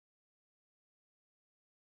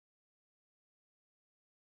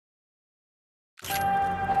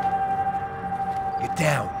Get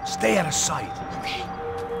down. Stay out of sight. Ok.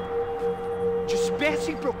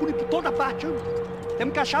 Disperse e procure por toda parte. Hein?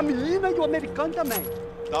 Temos que achar a menina e o americano também.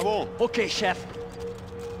 Tá bom. Ok, chefe.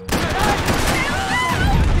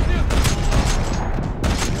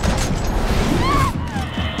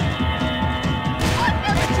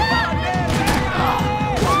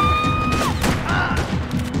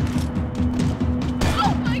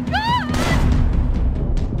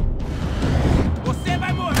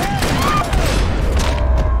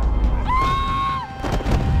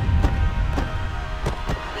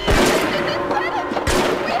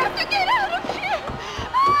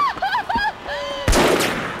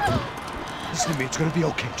 It's gonna be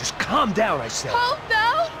okay. Just calm down, I said. Calm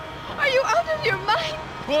down? Are you out of your mind?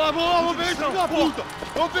 Vamos ver esse da puta!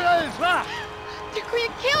 Vamos virar eles, vá! They're going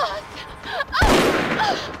to kill us!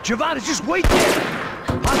 Giovanna, just wait there!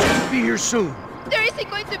 I'll just be here soon. There isn't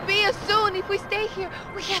going to be a soon if we stay here.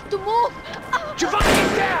 We have to move. Giovanna,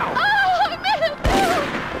 get down! I meant to!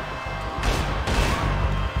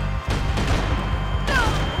 No!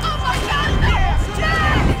 Oh my God, no!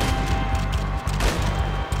 Dad!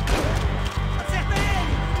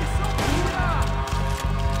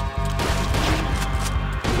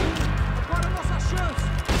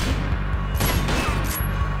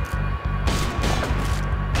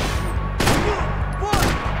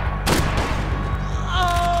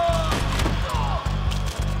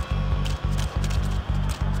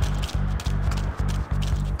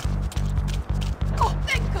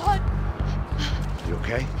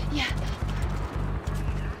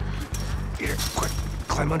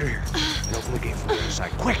 Climb under here and open the gate from the other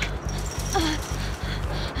side. Quick!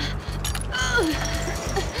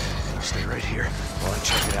 Stay right here while I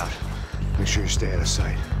check it out. Make sure you stay out of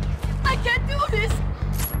sight. I can't do this!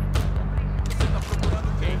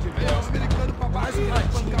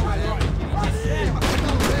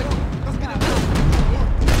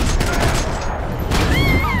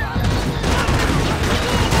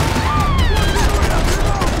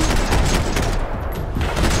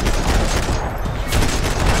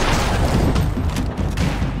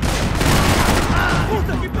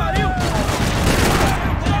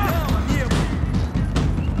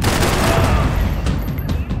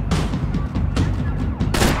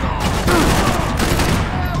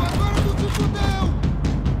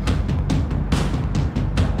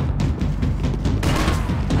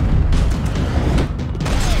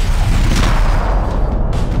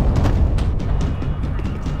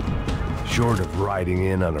 Short of riding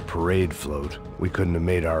in on a parade float, we couldn't have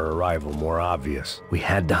made our arrival more obvious. We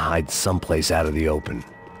had to hide someplace out of the open.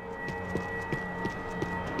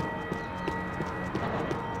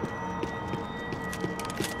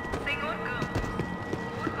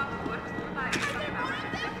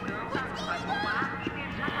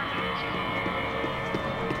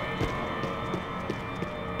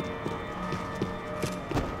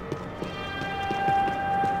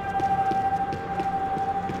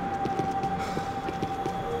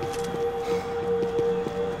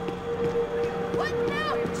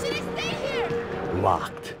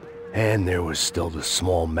 Locked. And there was still the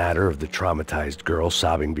small matter of the traumatized girl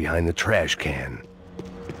sobbing behind the trash can.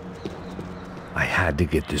 I had to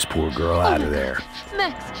get this poor girl out of there.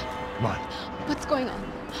 Max! Come on. What's going on?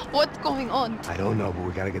 What's going on? I don't know, but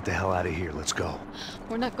we gotta get the hell out of here. Let's go.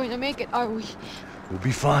 We're not going to make it, are we? We'll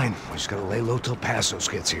be fine. We just gotta lay low till Passos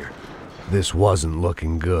gets here. This wasn't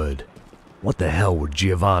looking good. What the hell were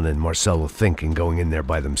Giovanna and Marcello thinking going in there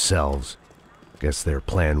by themselves? Guess their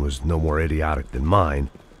plan was no more idiotic than mine,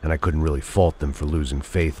 and I couldn't really fault them for losing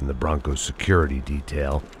faith in the Broncos security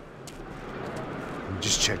detail.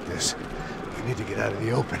 Just check this. We need to get out of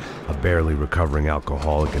the open. A barely recovering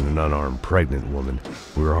alcoholic and an unarmed pregnant woman.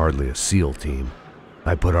 We were hardly a SEAL team.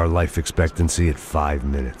 I put our life expectancy at 5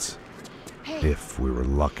 minutes. Hey, if we were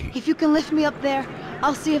lucky. If you can lift me up there,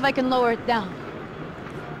 I'll see if I can lower it down.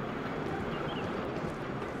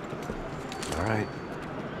 All right.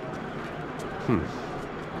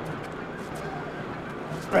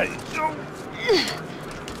 Ready, go!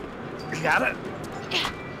 Got it?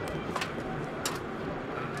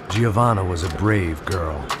 Giovanna was a brave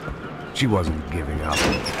girl. She wasn't giving up.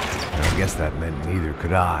 And I guess that meant neither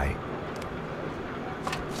could I.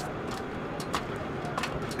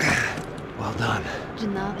 Well done. De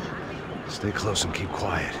nada. Stay close and keep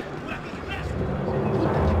quiet.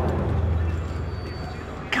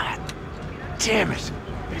 God damn it!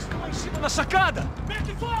 Eles estão lá em cima na sacada!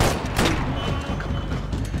 Mete fogo!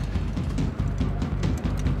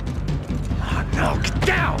 Ah, no, get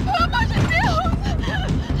down! Pelo amor de Deus!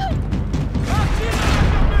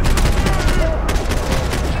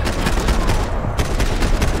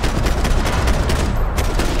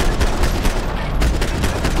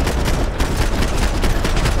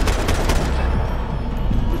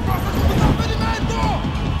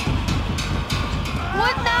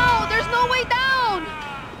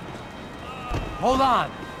 Hold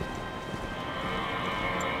on.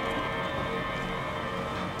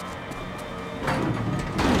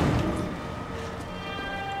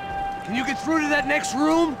 Can you get through to that next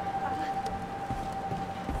room?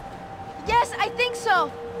 Yes, I think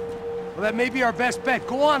so. Well, that may be our best bet.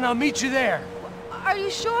 Go on, I'll meet you there. Are you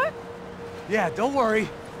sure? Yeah, don't worry.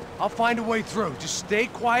 I'll find a way through. Just stay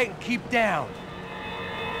quiet and keep down.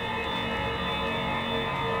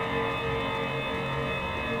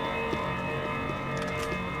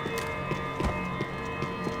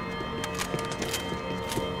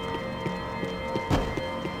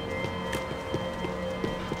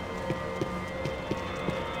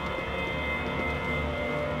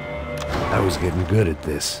 I was getting good at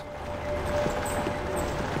this.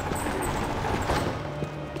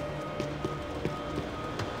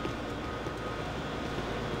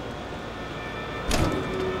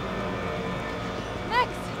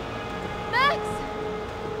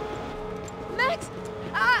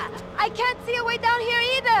 I can't see a way down here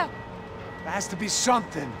either! There has to be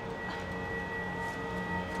something.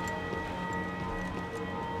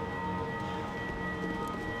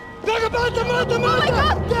 Pega, mata, mata, Oh my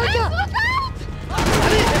God! mata!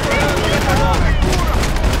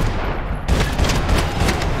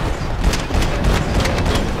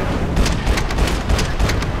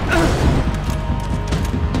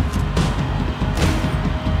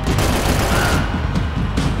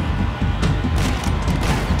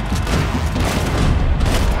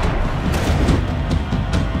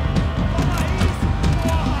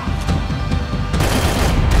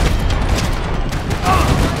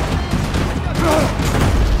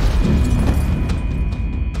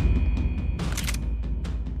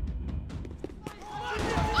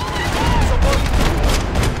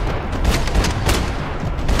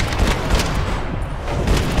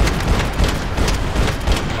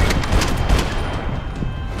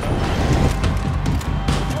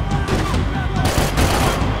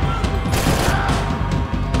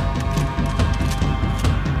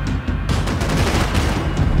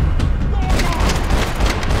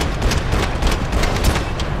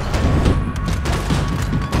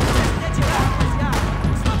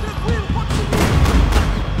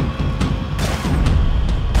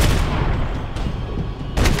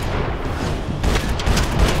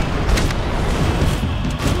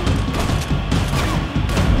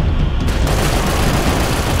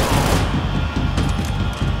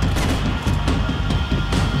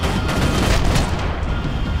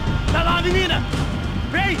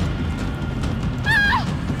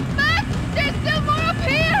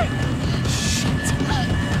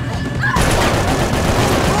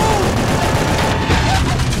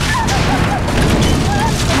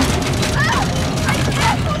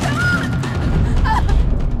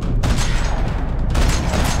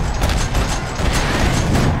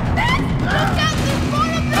 Max, look out!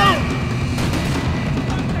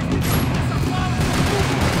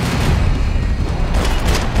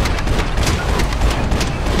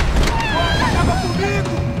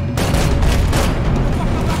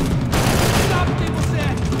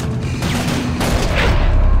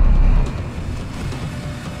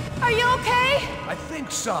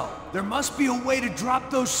 So, there must be a way to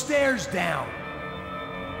drop those stairs down.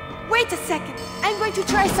 Wait a second. I'm going to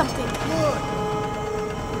try something. Good.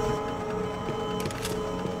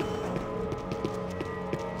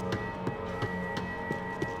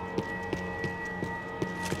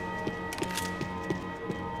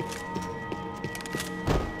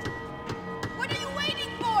 What are you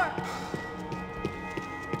waiting for?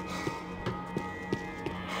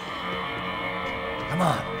 Come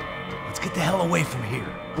on. Let's get the hell away from here.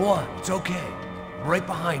 Go on, it's okay. I'm right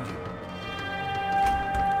behind you.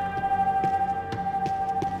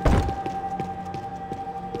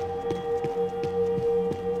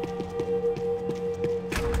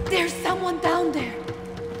 There's someone down there.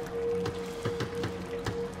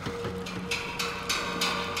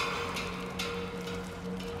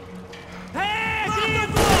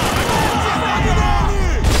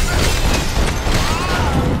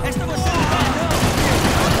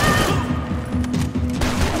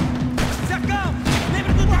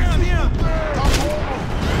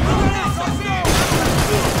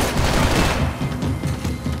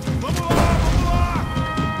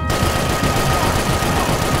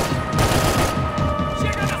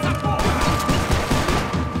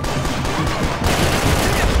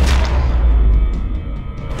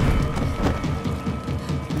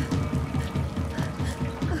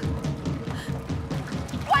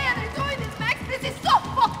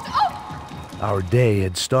 Our day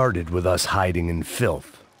had started with us hiding in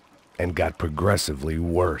filth, and got progressively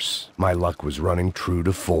worse. My luck was running true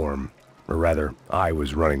to form. Or rather, I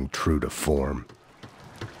was running true to form.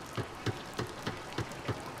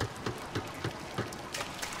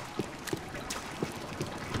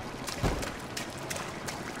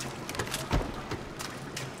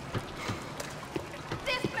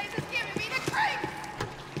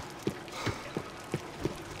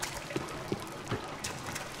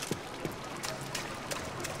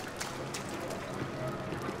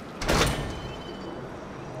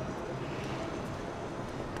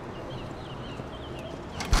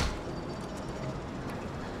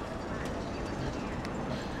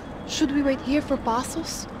 Should we wait here for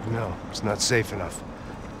Passos? No, it's not safe enough.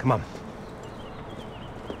 Come on.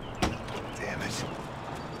 Damn it.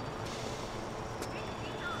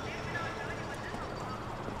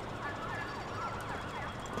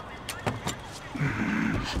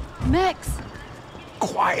 Max!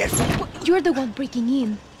 Quiet! You're the one breaking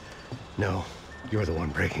in. No, you're the one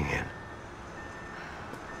breaking in.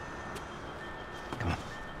 Come on.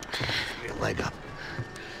 Get your leg up.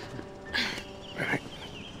 All right.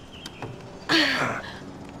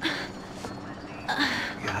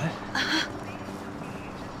 Got it?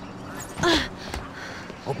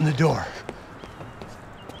 Open the door.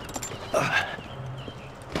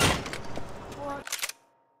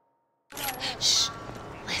 Shh.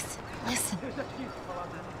 Listen, listen.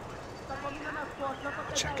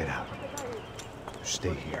 Check it out.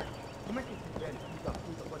 Stay here.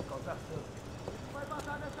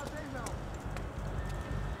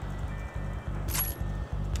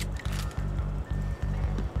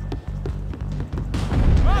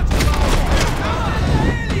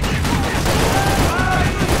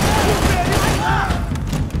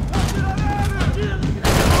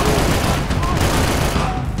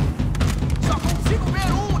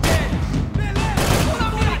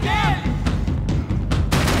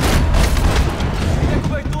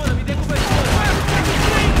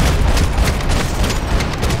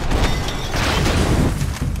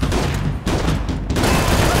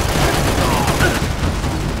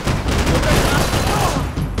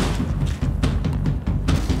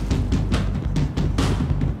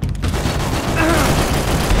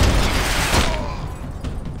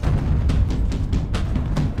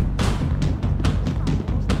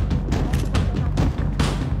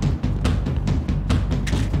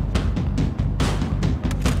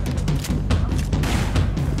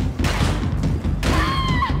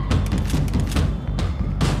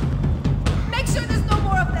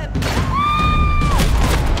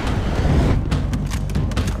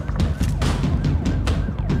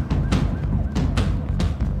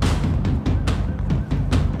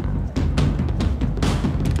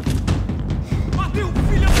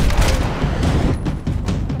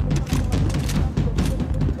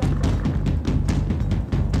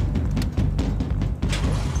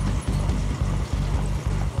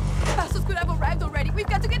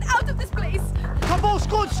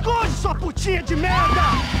 Esconde, sua putinha de merda!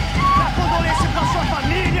 Dá condolência pra sua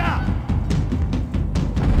família!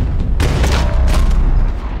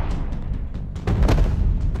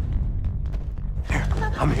 Here,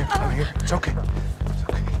 I'm here. It's okay. It's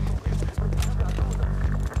okay.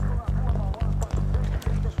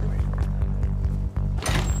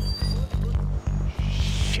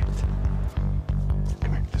 Shit.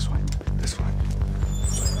 Come here, this way.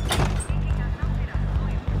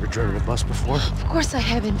 Ever driven a bus before? Of course I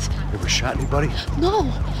haven't. Ever shot anybody?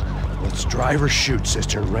 No. Let's drive or shoot,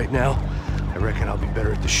 sister. And right now, I reckon I'll be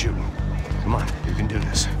better at the shooting. Come on, you can do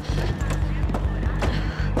this.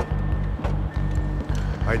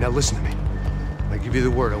 All right, now listen to me. When I give you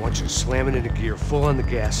the word, I want you to slam it into gear, full on the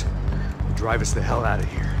gas, and drive us the hell out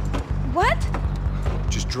of here. What?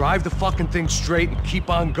 Just drive the fucking thing straight and keep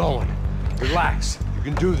on going. Relax. You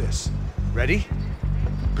can do this. Ready?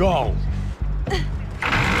 Go.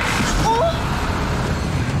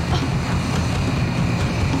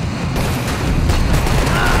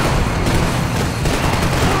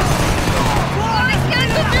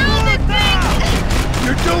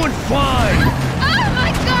 You're doing fine! Oh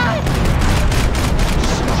my God!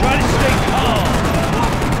 Try to stay calm!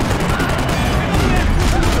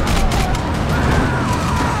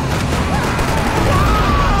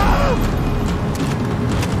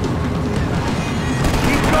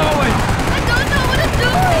 Keep going! I don't know what I'm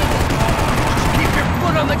doing! Just keep your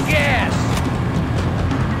foot on the gas!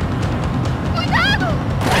 Cuidado!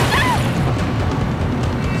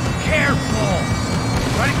 Careful!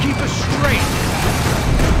 Try to keep us straight!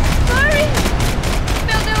 Sorry!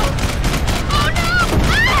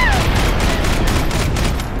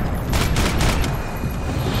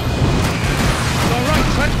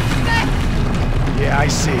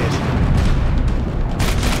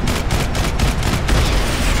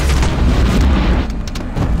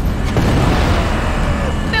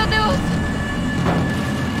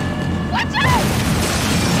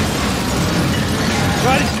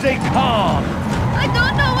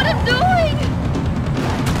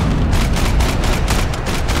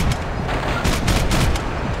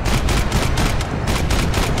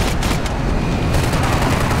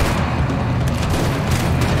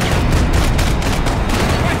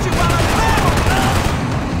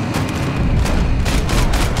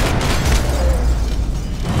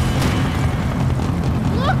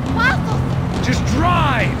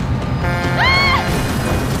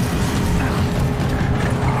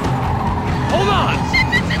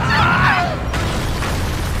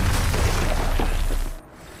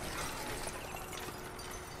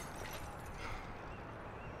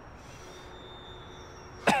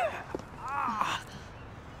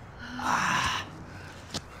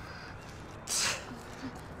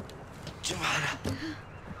 Giovanna.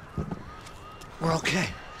 We're okay.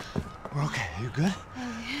 We're okay. You good?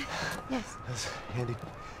 Yes. That's a handy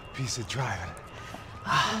piece of driving.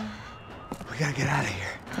 We gotta get out of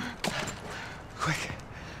here. Quick.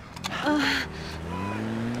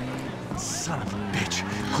 Son of a bitch.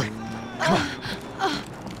 Quick. Come on.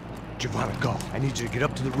 Giovanna, go. I need you to get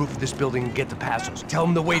up to the roof of this building and get the Passos. Tell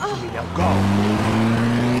them to wait for me. Now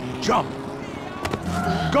go. Jump.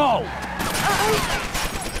 Go!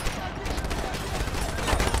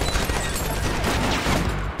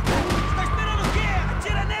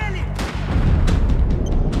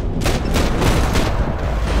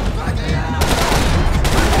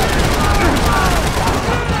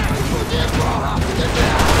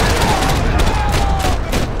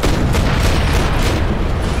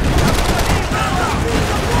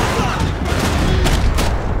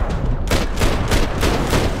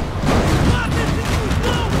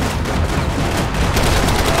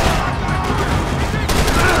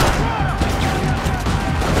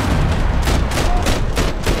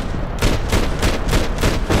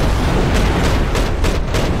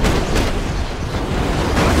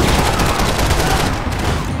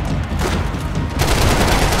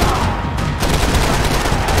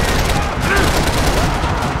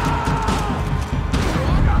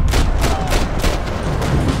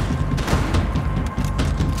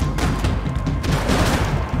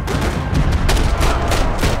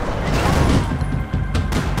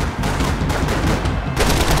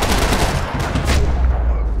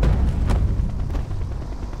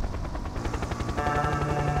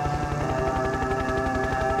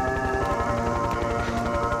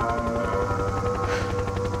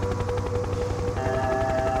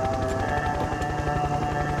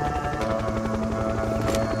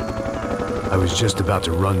 I was just about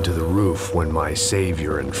to run to the roof when my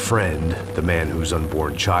savior and friend, the man whose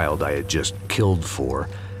unborn child I had just killed for,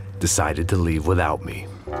 decided to leave without me.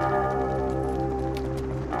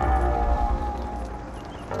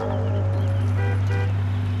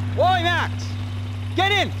 Oi, Max!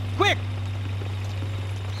 Get in, quick!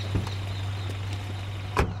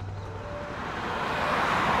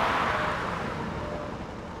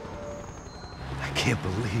 I can't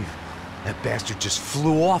believe that bastard just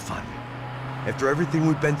flew off on me. After everything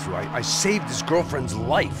we've been through, I saved his girlfriend's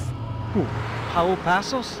life. Who? Raul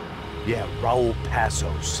Passos? Yeah, Raul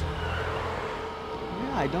Passos.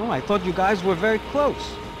 Yeah, I know. I thought you guys were very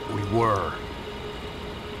close. We were.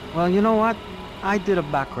 Well, you know what? I did a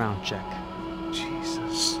background check.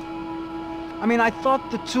 Jesus. I mean, I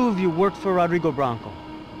thought the two of you worked for Rodrigo Branco.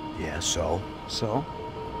 Yeah, so? So?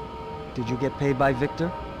 Did you get paid by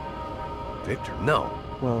Victor? Victor, no.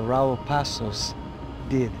 Well, Raul Passos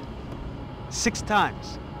did. 6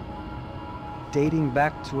 times. Dating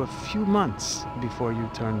back to a few months before you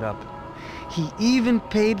turned up. He even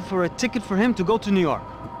paid for a ticket for him to go to New York.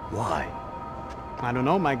 Why? I don't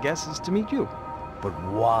know, my guess is to meet you. But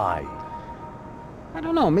why? I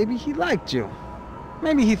don't know, maybe he liked you.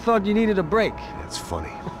 Maybe he thought you needed a break. That's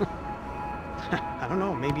funny. I don't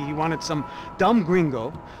know, maybe he wanted some dumb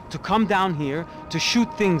gringo to come down here to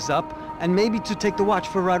shoot things up and maybe to take the watch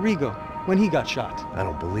for Rodrigo when he got shot. I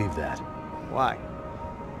don't believe that. Why?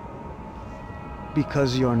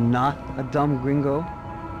 Because you're not a dumb gringo?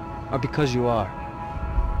 Or because you are?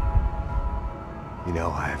 You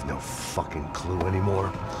know, I have no fucking clue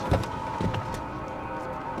anymore.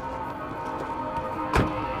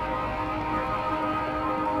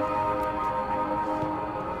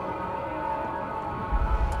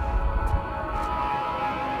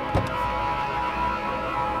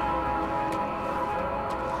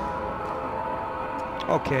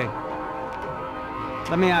 Okay.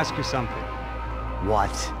 Let me ask you something.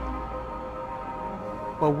 What?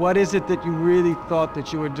 Well, what is it that you really thought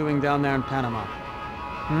that you were doing down there in Panama?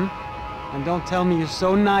 And don't tell me you're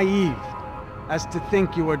so naive as to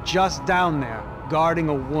think you were just down there guarding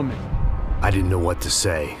a woman. I didn't know what to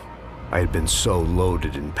say. I had been so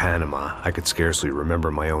loaded in Panama, I could scarcely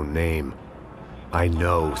remember my own name. I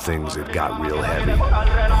know things had got real heavy.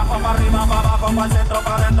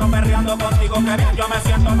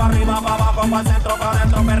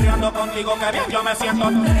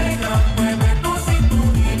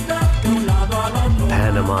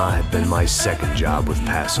 Panama had been my second job with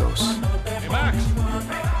Passos. Hey, Max!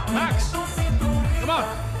 Max! Come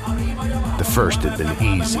on! The first had been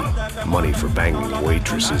easy. Money for banging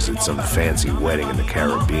waitresses at some fancy wedding in the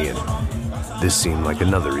Caribbean. This seemed like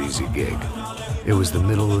another easy gig. It was the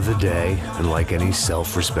middle of the day, and like any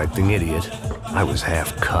self-respecting idiot, I was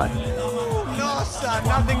half cut. No, son,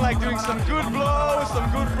 nothing like doing some good blows, some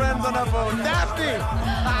good friends on a boat. Daphne!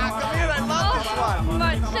 Come here, I love this one.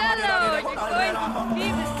 Marcello, you're going to be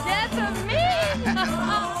the death of me.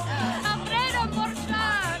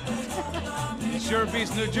 sure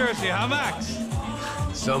beats New Jersey, huh, Max?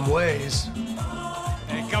 Some ways.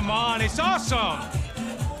 Hey, come on, it's awesome!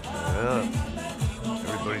 Yeah.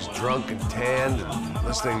 Everybody's drunk and tanned and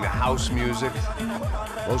listening to house music.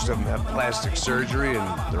 Most of them have plastic surgery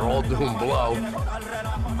and they're all doing blow.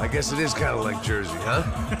 I guess it is kind of like Jersey, huh?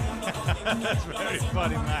 That's very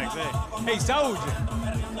funny, Max. Hey, soldier!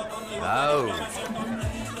 Oh.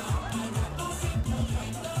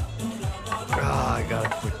 Ah, I gotta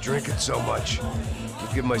quit drinking so much.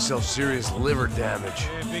 I'll give myself serious liver damage.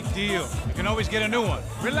 Yeah, big deal. You can always get a new one.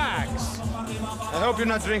 Relax. I hope you're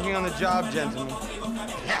not drinking on the job, gentlemen.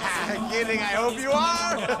 Kidding, I hope you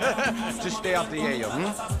are. Just stay off the yayo,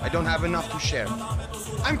 I don't have enough to share.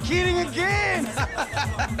 I'm kidding again!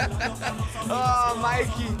 Oh,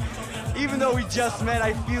 Mikey. Even though we just met,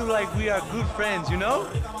 I feel like we are good friends, you know?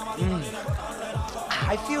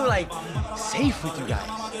 I feel like safe with you guys.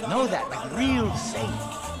 Know that, like real safe.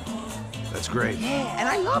 That's great. Yeah, and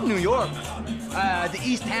I love New York. The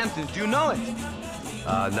East Hamptons, do you know it?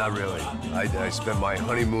 Not really. I spent my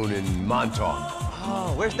honeymoon in Montauk.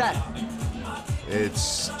 Oh, where's that?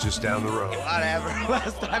 It's just down the road. Whatever.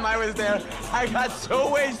 Last time I was there, I got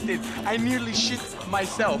so wasted, I nearly shit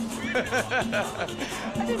myself.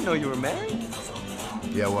 I didn't know you were married.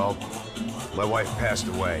 Yeah, well, my wife passed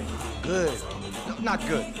away. Good. No, not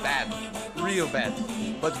good. Bad. Real bad.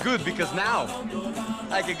 But good because now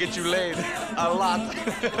I can get you laid a lot.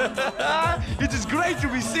 It is great to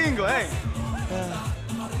be single, hey?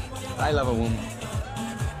 I love a woman.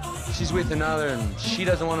 She's with another and she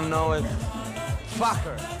doesn't want to know it. Fuck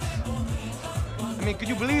her. I mean, could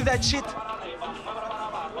you believe that shit?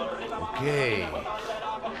 Okay.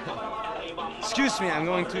 Excuse me, I'm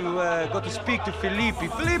going to go to speak to Felipe.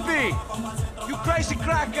 Felipe! You crazy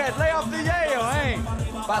crackhead, lay off the yayo, eh?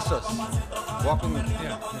 Pasos. Walk with me.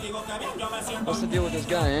 Yeah. What's the deal with this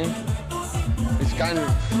guy, eh? He's kind of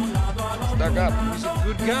stuck up. He's a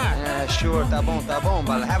good guy. Yeah, sure, tá bom,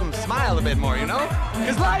 but have him smile a bit more, you know?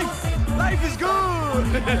 Because life is good!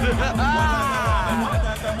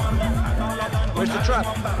 Where's the truck?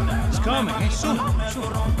 It's coming. Hey, soon.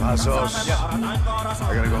 Pasos. Yeah.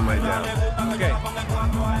 I gotta go lay down. Okay.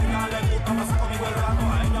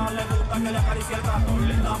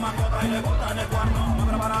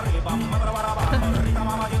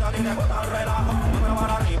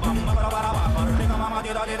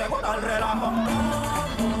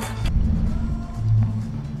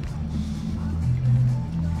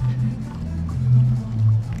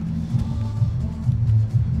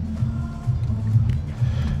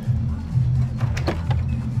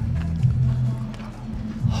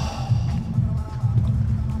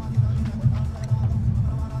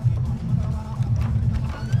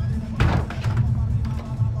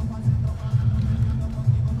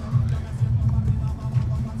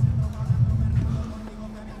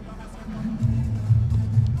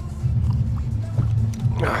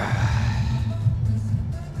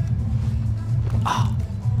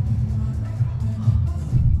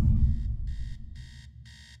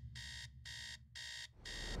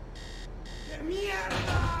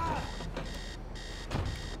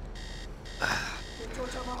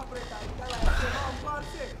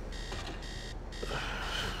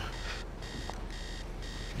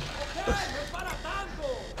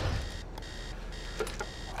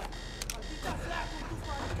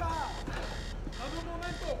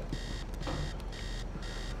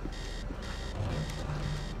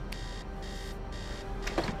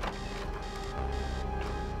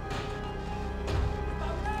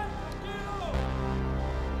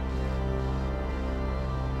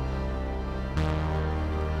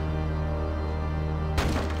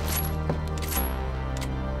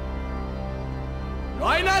 ¡No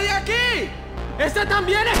hay nadie aquí! ¡Este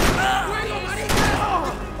también es fuego,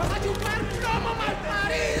 marido! ¡Vas a chupar plomo,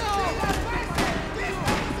 malparido!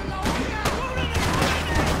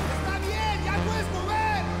 ¡Está bien! ¡Ya puedes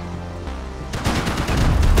mover!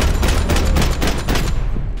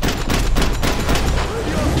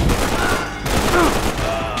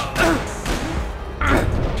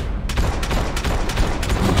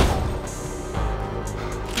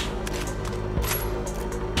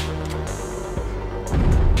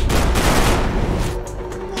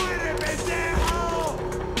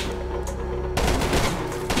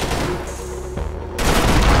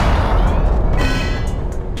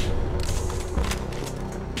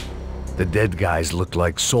 The dead guys looked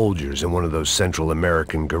like soldiers in one of those Central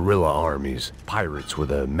American guerrilla armies. Pirates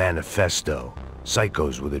with a manifesto.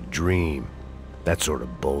 Psychos with a dream. That sort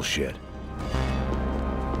of bullshit.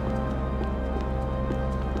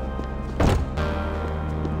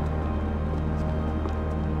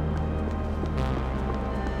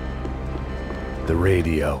 The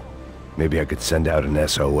radio. Maybe I could send out an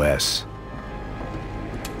SOS.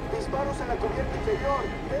 Disparos en la cubierta inferior.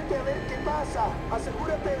 Vete a ver qué pasa.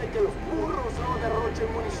 Asegúrate de que los burros no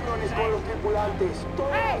derrochen municiones con los tripulantes.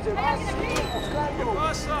 Todos los demás siguen buscando.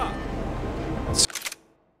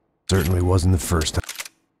 Certainly wasn't the first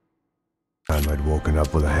time I'd woken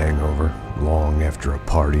up with a hangover, long after a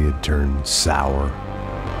party had turned sour.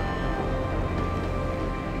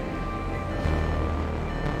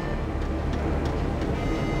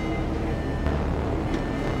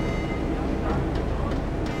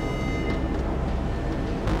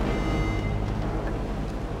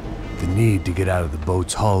 The need to get out of the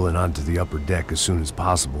boat's hull and onto the upper deck as soon as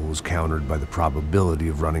possible was countered by the probability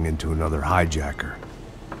of running into another hijacker.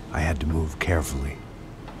 I had to move carefully.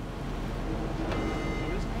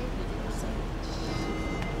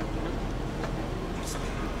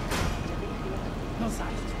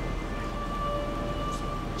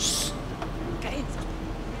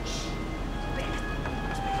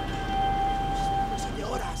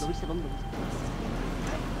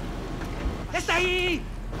 ¡Está ahí!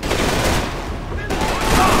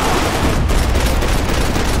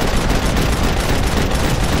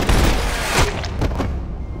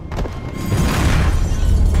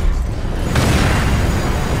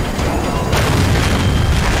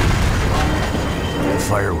 The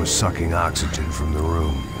fire was sucking oxygen from the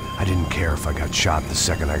room. I didn't care if I got shot the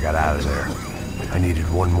second I got out of there. I needed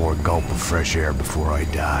one more gulp of fresh air before I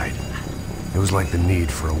died. It was like the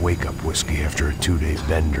need for a wake-up whiskey after a 2-day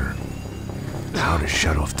bender. How to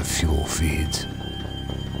shut off the fuel feeds.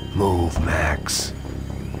 Move, Max.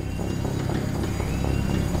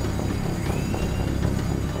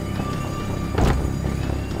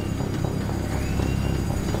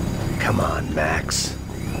 Come on, Max.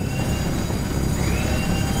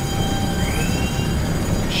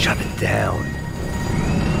 Shut it down.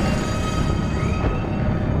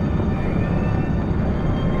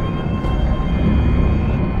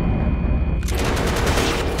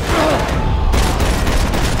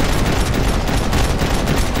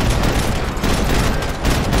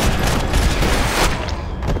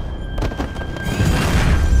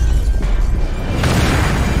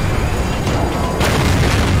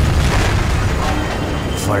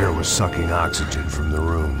 Fire was sucking oxygen from the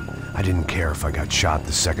room. I didn't care if I got shot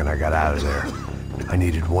the second I got out of there. I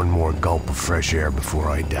needed one more gulp of fresh air before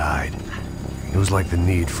I died. It was like the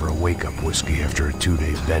need for a wake-up whiskey after a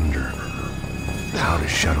 2-day bender. How to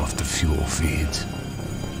shut off the fuel feeds.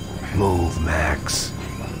 Move, Max.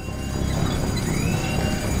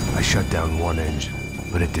 I shut down one engine,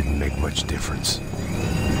 but it didn't make much difference.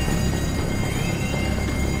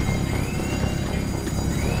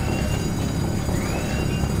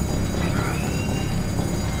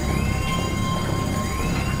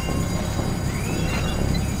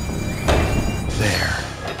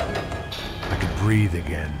 Breathe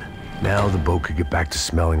again. Now the boat could get back to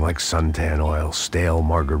smelling like suntan oil, stale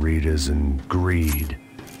margaritas, and greed.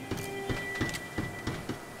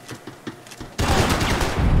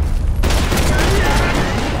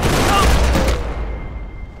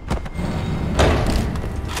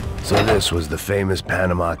 So this was the famous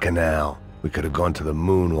Panama Canal. We could have gone to the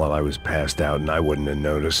moon while I was passed out and I wouldn't have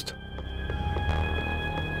noticed.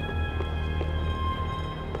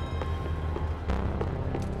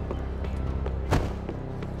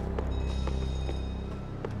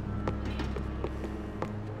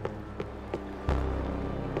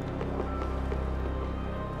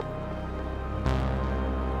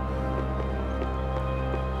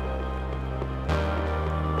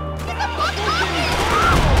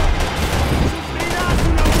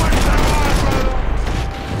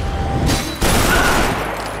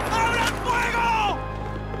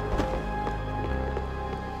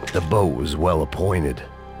 The boat was well appointed.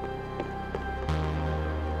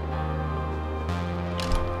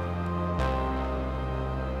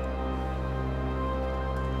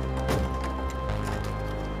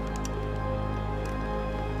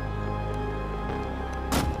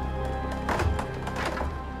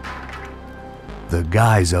 The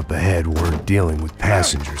guys up ahead weren't dealing with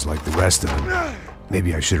passengers like the rest of them.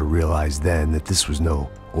 Maybe I should have realized then that this was no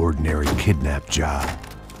ordinary kidnap job.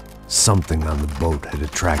 Something on the boat had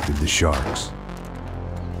attracted the sharks.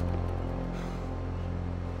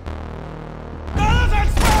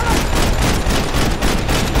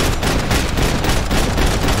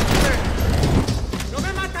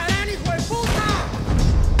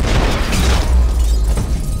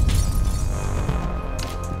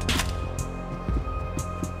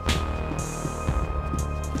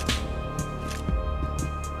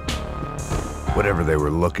 Whatever they were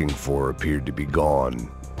looking for appeared to be gone.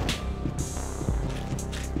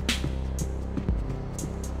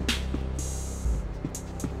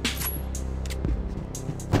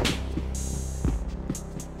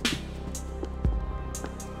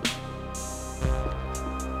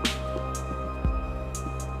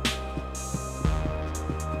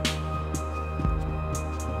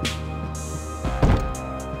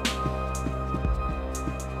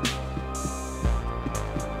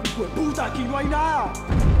 Aquí no hay nada.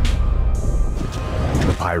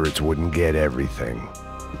 The pirates wouldn't get everything.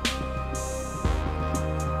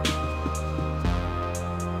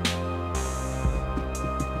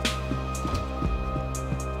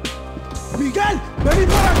 Miguel, vení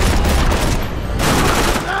para aquí.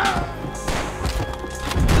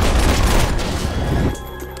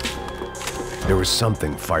 There was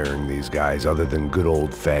something firing these guys other than good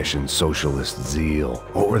old-fashioned socialist zeal.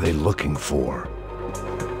 What were they looking for?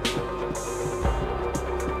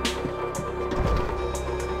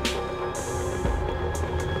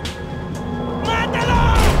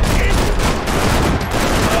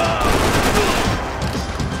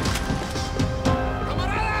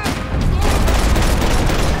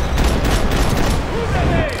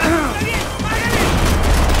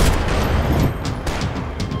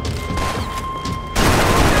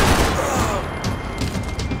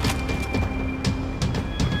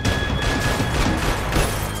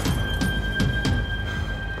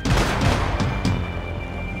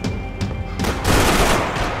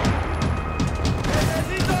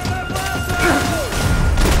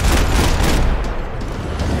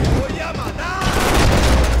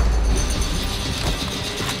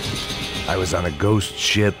 I was on a ghost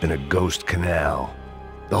ship in a ghost canal.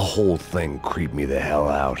 The whole thing creeped me the hell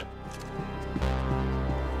out.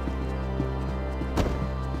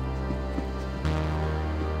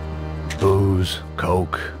 Booze,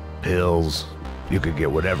 coke, pills. You could get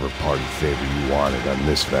whatever party favor you wanted on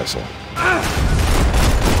this vessel.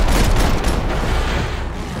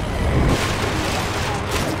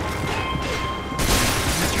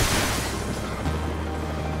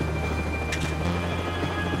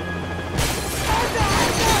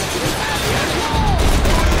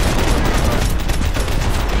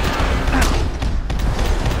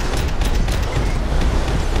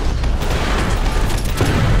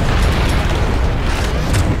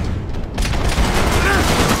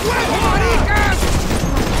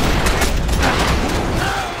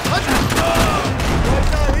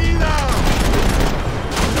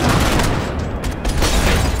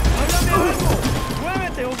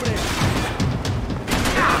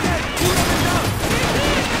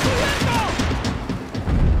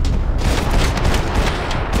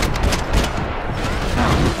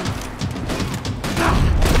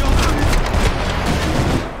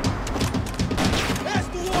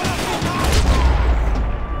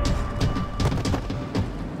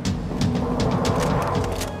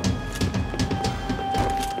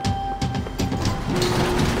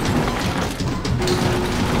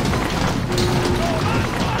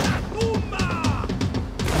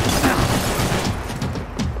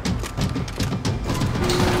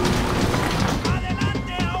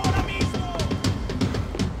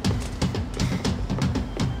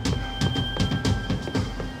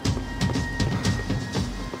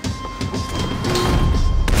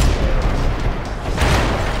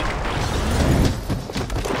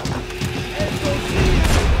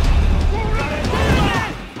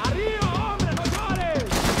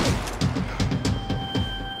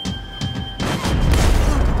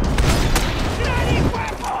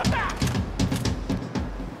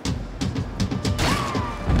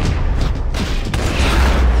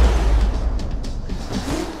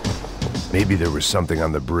 Maybe there was something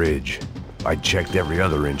on the bridge. I checked every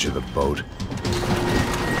other inch of the boat.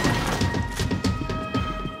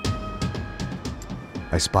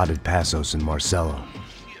 I spotted Passos and Marcelo.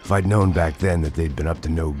 If I'd known back then that they'd been up to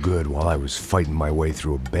no good while I was fighting my way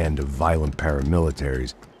through a band of violent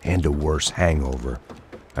paramilitaries and a worse hangover,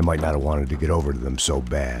 I might not have wanted to get over to them so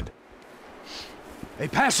bad. Hey,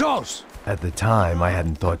 Passos! At the time, I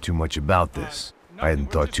hadn't thought too much about this. I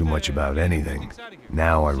hadn't thought too much about anything.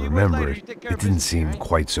 Now I remember it, it didn't seem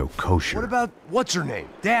quite so kosher. What about, what's her name?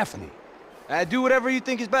 Daphne? Do whatever you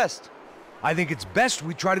think is best. I think it's best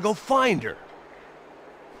we try to go find her.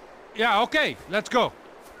 Yeah, okay, let's go.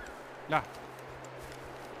 Yeah.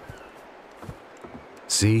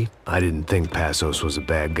 See? I didn't think Passos was a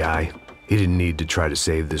bad guy. He didn't need to try to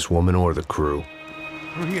save this woman or the crew.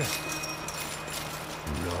 Through here.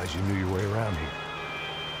 Didn't realize you knew your way around here.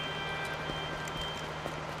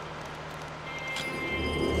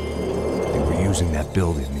 They were using that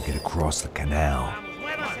building to get across the canal.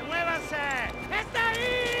 ¡Muévase, muévase! ¡Está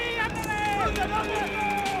ahí! ¡Ándale! Come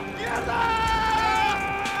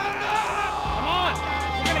on!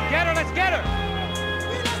 We're gonna get her, let's get her!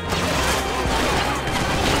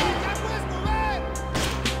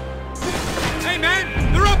 Hey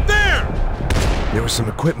man, they're up there! There was some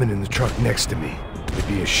equipment in the truck next to me. It'd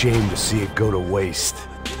be a shame to see it go to waste.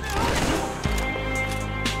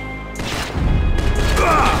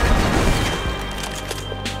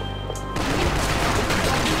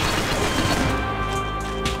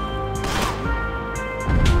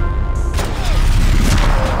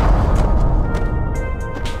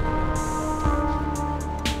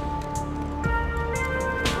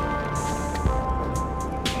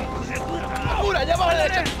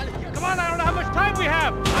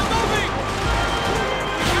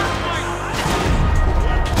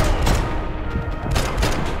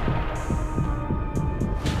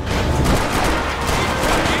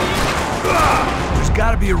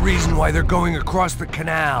 reason why they're going across the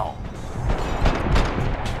canal.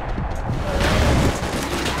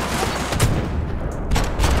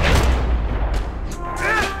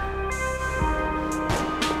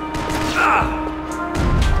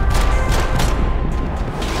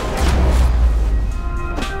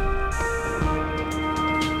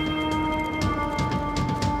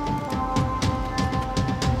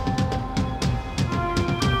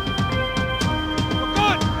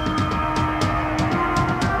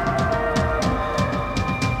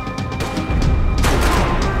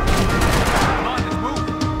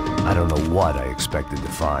 What I expected to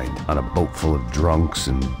find. On a boat full of drunks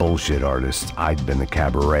and bullshit artists, I'd been a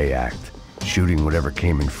cabaret act. Shooting whatever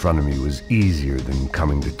came in front of me was easier than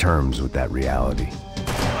coming to terms with that reality.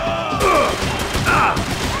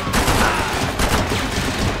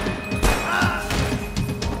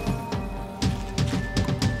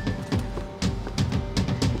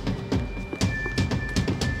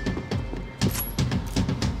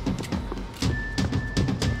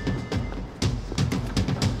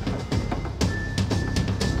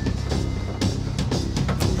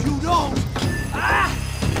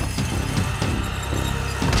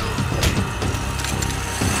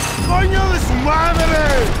 ¡Coño de su madre!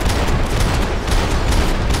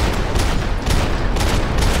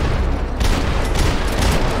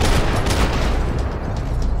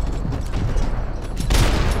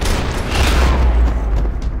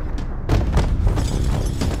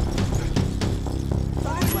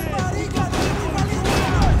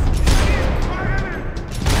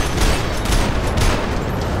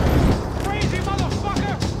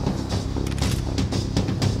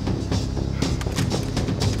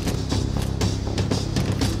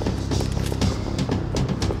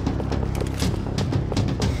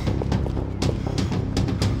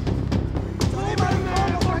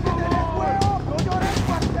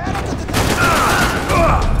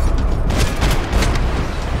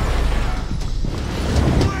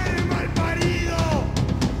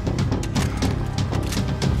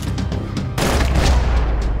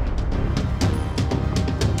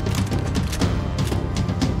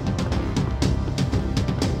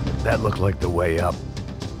 That looked like the way up,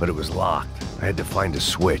 but it was locked. I had to find a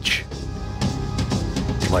switch.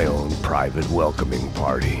 My own private welcoming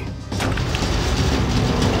party.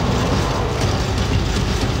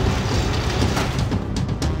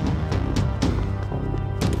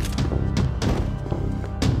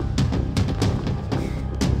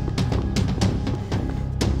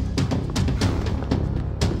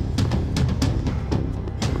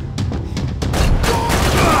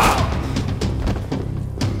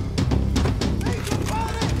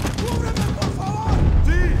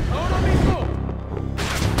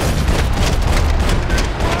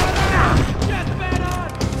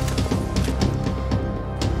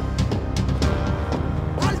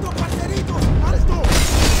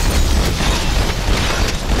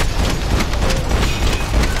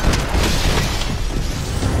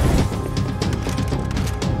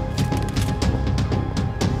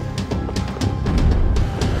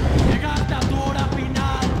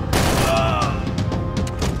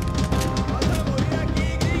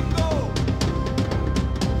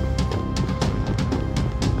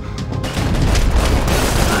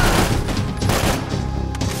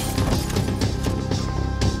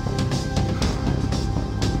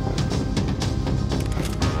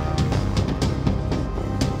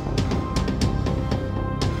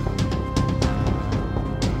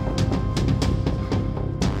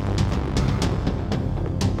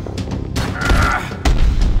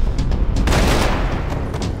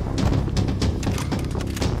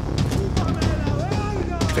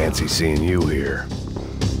 Fancy seeing you here.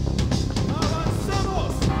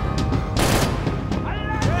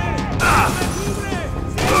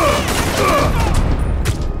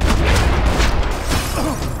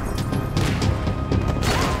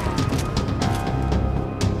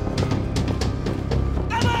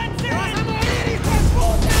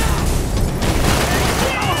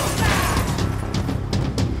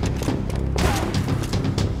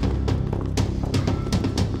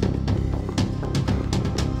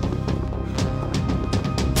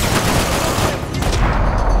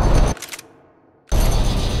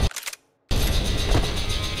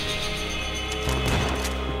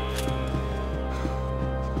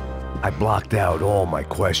 I blocked out all my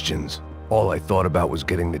questions. All I thought about was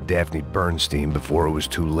getting to Daphne Bernstein before it was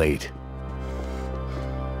too late.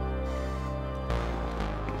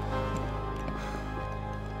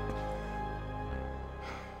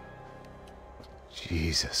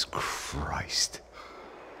 Jesus Christ.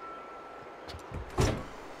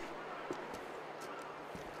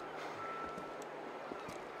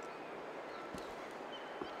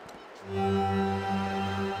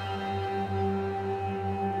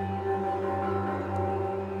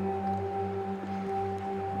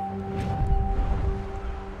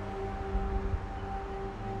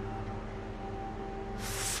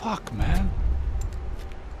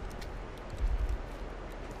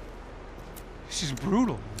 This is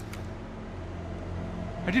brutal.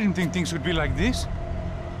 I didn't think things would be like this.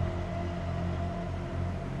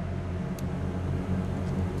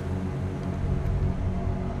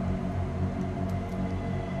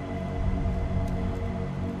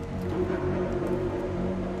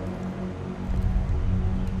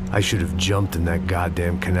 I should have jumped in that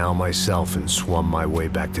goddamn canal myself and swum my way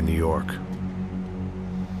back to New York.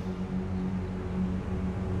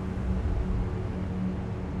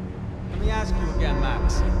 Let me ask you again,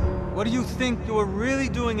 Max. What do you think you were really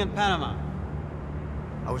doing in Panama?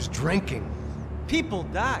 I was drinking. People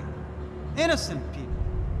died. Innocent people.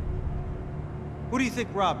 Who do you think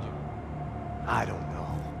robbed you? I don't know.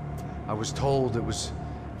 I was told it was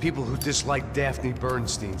people who disliked Daphne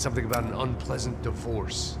Bernstein, something about an unpleasant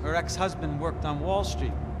divorce. Her ex-husband worked on Wall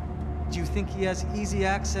Street. Do you think he has easy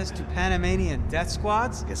access to Panamanian death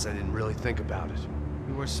squads? Guess I didn't really think about it.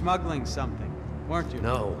 You were smuggling something, weren't you?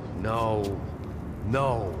 No.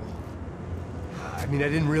 I mean, I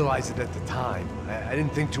didn't realize it at the time. I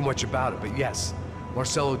didn't think too much about it, but yes,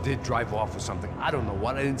 Marcelo did drive off with something. I don't know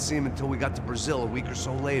what. I didn't see him until we got to Brazil a week or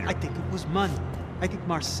so later. I think it was money. I think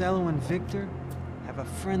Marcelo and Victor have a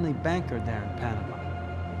friendly banker there in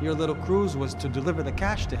Panama. Your little cruise was to deliver the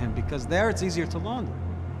cash to him because there it's easier to launder.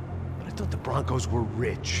 But I thought the Broncos were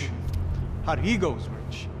rich. Rodrigo's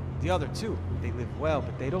rich. The other two, they live well,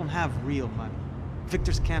 but they don't have real money.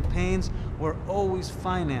 Victor's campaigns were always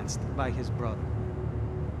financed by his brother.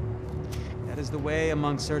 That is the way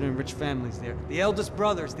among certain rich families there. The eldest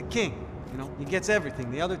brother is the king. You know, he gets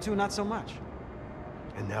everything. The other two, not so much.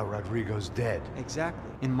 And now Rodrigo's dead.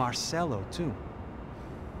 Exactly. And Marcelo, too.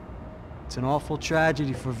 It's an awful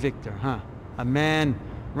tragedy for Victor, huh? A man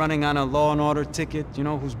running on a law and order ticket, you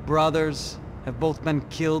know, whose brothers have both been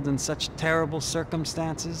killed in such terrible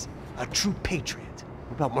circumstances. A true patriot.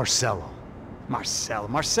 What about Marcelo?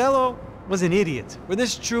 Marcelo was an idiot. Were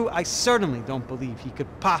this true, I certainly don't believe he could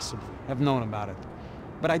possibly have known about it.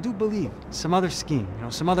 But I do believe some other scheme, you know,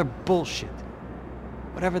 some other bullshit.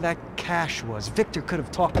 Whatever that cash was, Victor could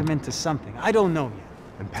have talked him into something. I don't know yet.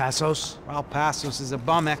 And Passos? Well, Passos is a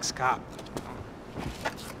bum ex-cop.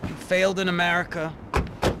 He failed in America,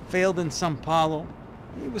 failed in São Paulo.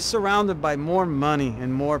 He was surrounded by more money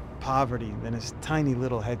and more poverty than his tiny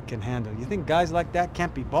little head can handle. You think guys like that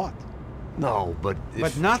can't be bought? No, but if...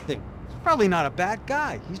 But nothing. He's probably not a bad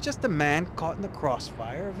guy. He's just a man caught in the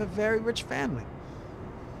crossfire of a very rich family.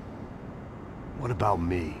 What about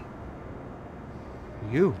me?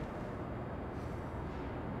 You.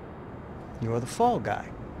 You're the fall guy.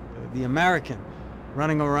 The American.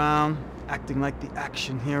 Running around, acting like the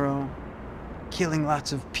action hero. Killing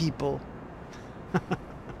lots of people.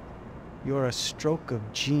 You're a stroke of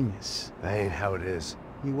genius. That ain't how it is.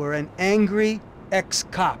 You were an angry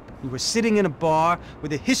ex-cop. You were sitting in a bar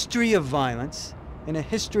with a history of violence and a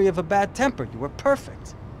history of a bad temper. You were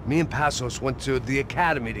perfect. Me and Passos went to the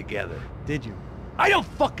academy together. Did you? I don't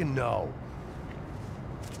fucking know.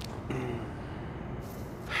 Okay,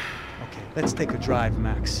 let's take a drive,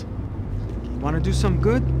 Max. You want to do some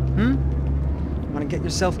good? You want to get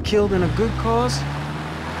yourself killed in a good cause?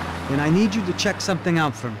 Then I need you to check something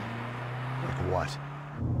out for me. Like what?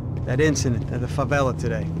 That incident at the favela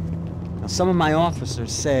today. Now, some of my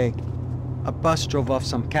officers say a bus drove off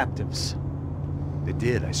some captives. They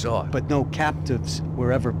did, I saw it. But no captives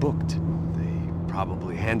were ever booked. They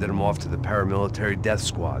probably handed them off to the paramilitary death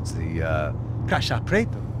squads, the, Caixa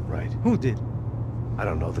Preto? Right. Who did? I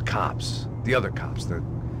don't know, the cops. The other cops, the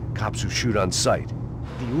cops who shoot on sight.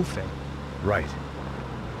 The UFE. Right.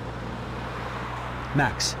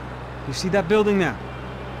 Max, you see that building there?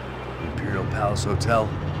 Imperial Palace Hotel?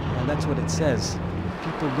 Yeah, that's what it says.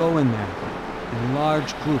 People go in there, in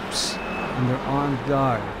large groups, and they're armed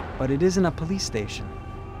guard. But it isn't a police station,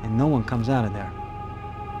 and no one comes out of there.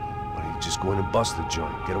 Why don't you just go in and bust the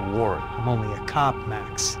joint, get a warrant? I'm only a cop,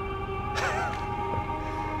 Max.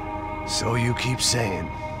 So you keep saying.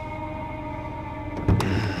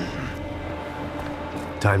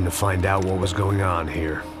 Time to find out what was going on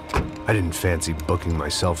here. I didn't fancy booking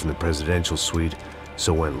myself in the presidential suite,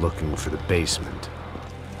 so went looking for the basement.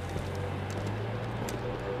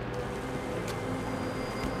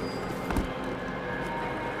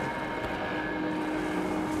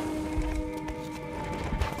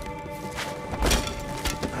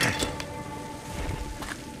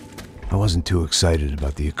 I wasn't too excited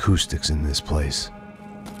about the acoustics in this place.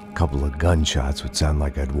 A couple of gunshots would sound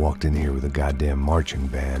like I'd walked in here with a goddamn marching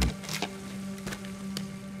band.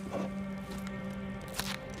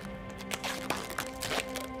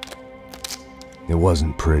 It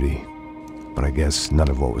wasn't pretty, but I guess none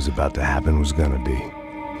of what was about to happen was gonna be.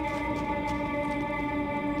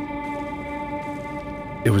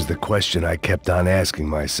 It was the question I kept on asking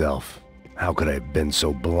myself. How could I have been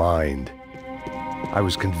so blind? I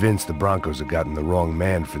was convinced the Broncos had gotten the wrong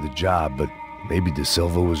man for the job, but maybe De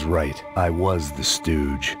Silva was right. I was the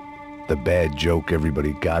stooge. The bad joke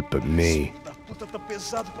everybody got but me. Da puta tá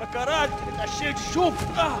pesado pra caralho, ele tá cheio de chumbo.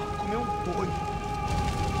 Ah, comeu boi.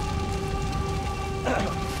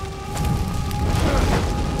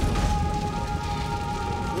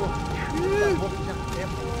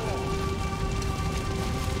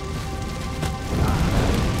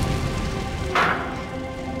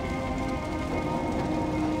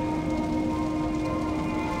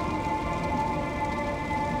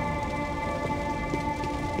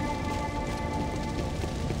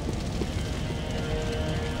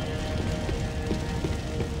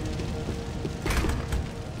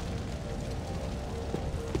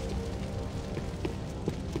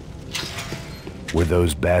 Where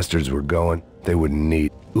those bastards were going, they wouldn't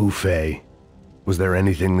eat. Oofay. Was there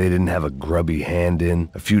anything they didn't have a grubby hand in?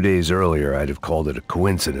 A few days earlier, I'd have called it a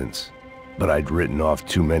coincidence, but I'd written off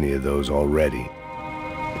too many of those already.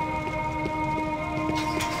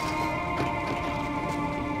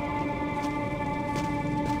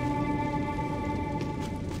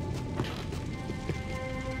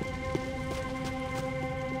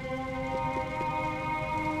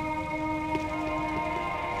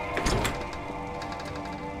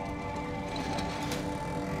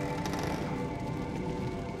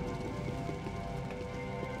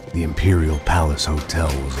 The Imperial Palace Hotel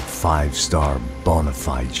was a 5-star bona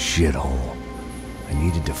fide shithole. I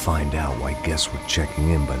needed to find out why guests were checking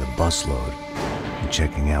in by the busload and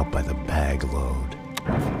checking out by the bag load.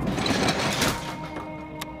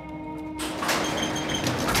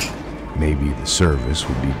 Maybe the service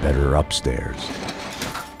would be better upstairs.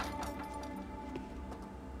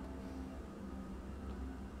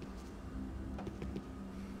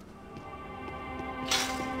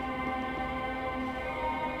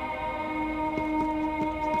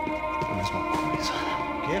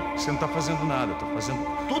 Você não tá fazendo nada, eu tô fazendo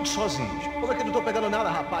tudo sozinho. Como é que eu não tô pegando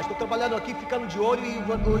nada, rapaz? Tô trabalhando aqui, ficando de olho e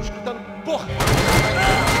escutando... Porra!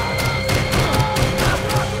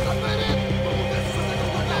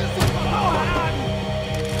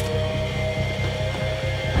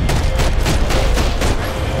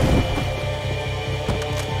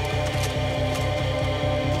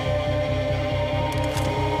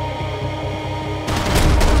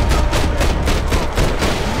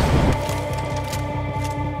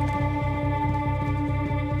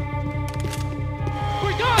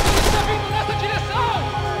 Cuidado, ele está vindo nessa direção!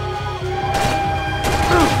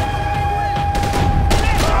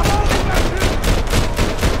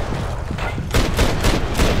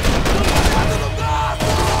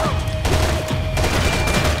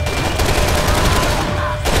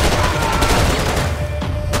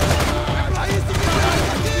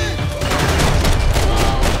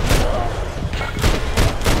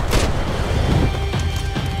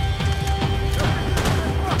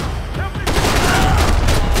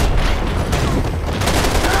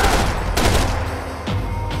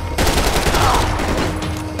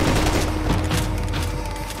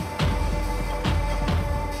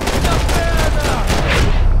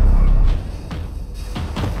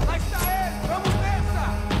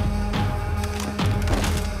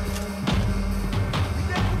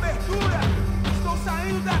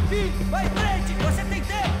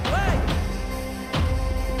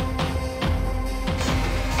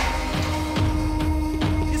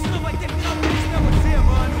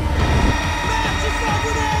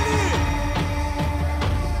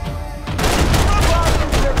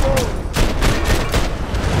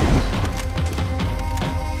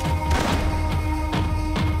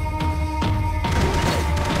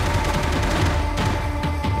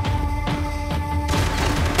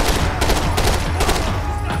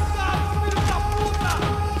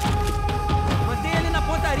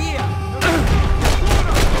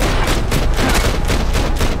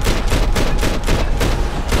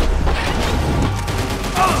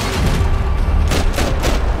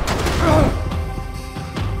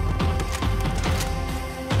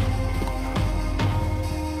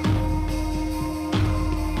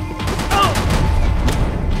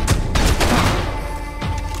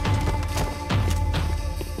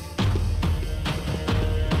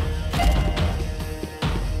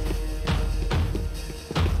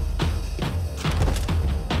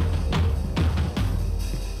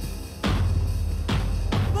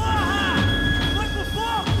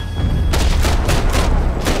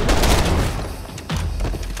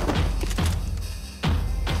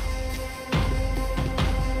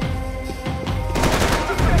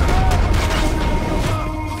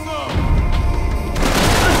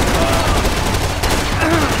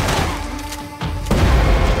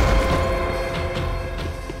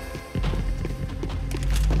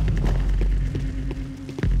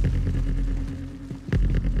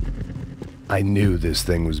 I knew this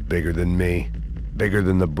thing was bigger than me. Bigger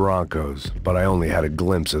than the Broncos, but I only had a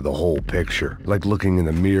glimpse of the whole picture. Like looking in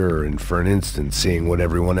the mirror and for an instant seeing what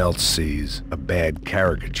everyone else sees. A bad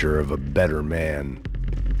caricature of a better man.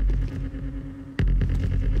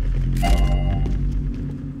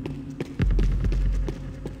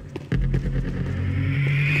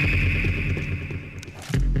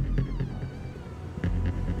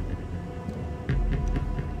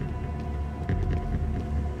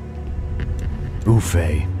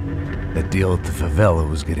 Ufe. That deal at the favela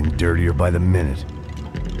was getting dirtier by the minute.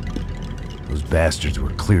 Those bastards were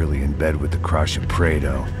clearly in bed with the Crusher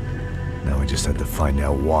Prado. Now we just had to find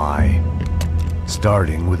out why.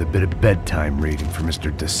 Starting with a bit of bedtime reading for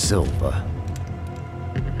Mr. Da Silva.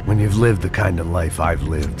 When you've lived the kind of life I've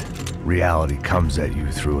lived, reality comes at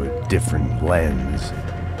you through a different lens.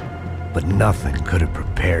 But nothing could have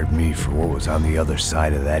prepared me for what was on the other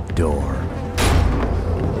side of that door.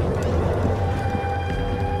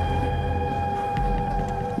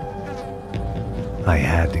 I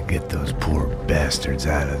had to get those poor bastards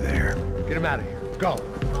out of there. Get him out of here. Go.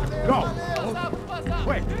 Go.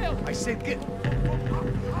 Wait. I said get...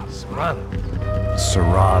 Serrano.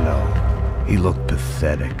 Serrano. He looked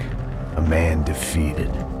pathetic. A man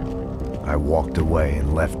defeated. I walked away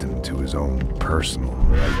and left him to his own personal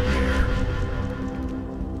nightmare.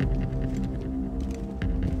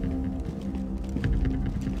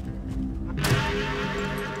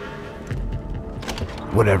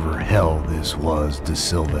 Whatever hell this was Da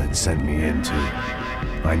Silva had sent me into,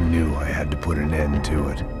 I knew I had to put an end to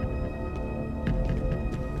it.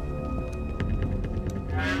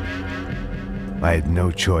 I had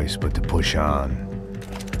no choice but to push on.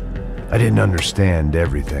 I didn't understand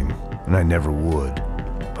everything, and I never would,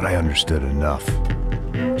 but I understood enough.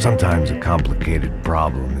 Sometimes a complicated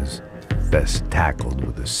problem is best tackled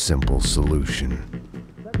with a simple solution.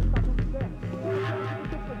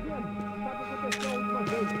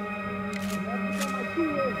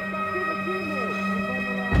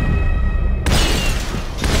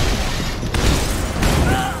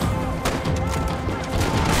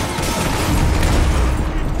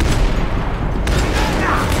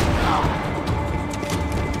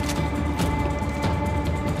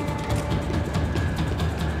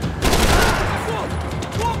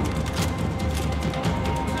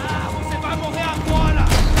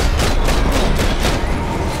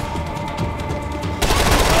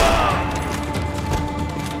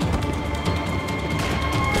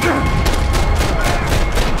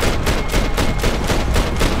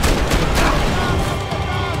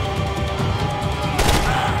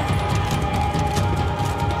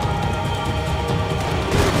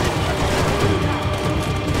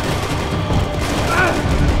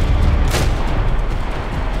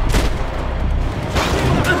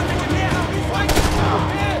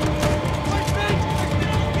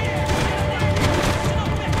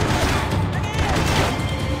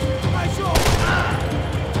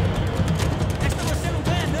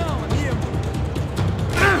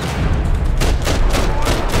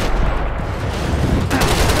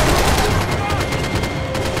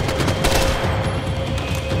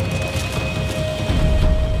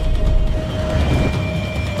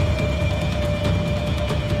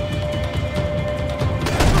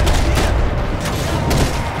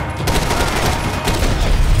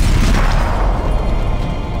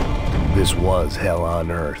 This was hell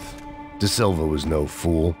on earth. Da Silva was no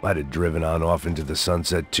fool. I'd have driven on off into the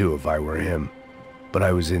sunset too if I were him. But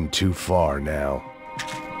I was in too far now.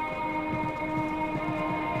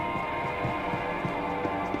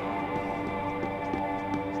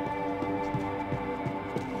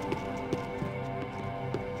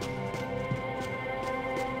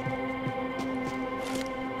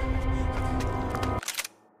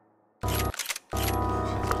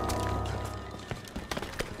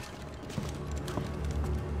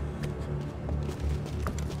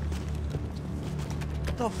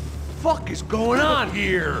 What the fuck is going on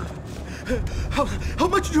here? How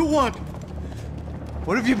much do you want?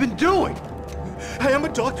 What have you been doing? I am a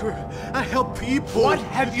doctor. I help people. What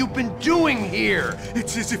have you been doing here?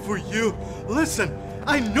 It's easy for you. Listen,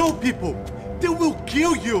 I know people. They will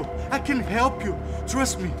kill you. I can help you.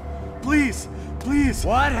 Trust me. Please, please.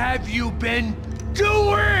 What have you been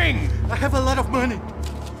doing? I have a lot of money.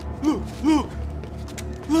 Look, look.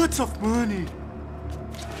 Lots of money.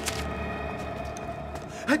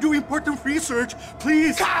 I do important research.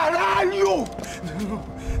 Please. Caralho! No.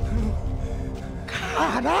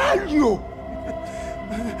 Caralho!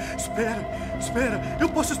 Espera. Eu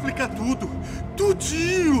posso explicar tudo.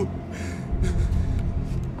 Tudinho.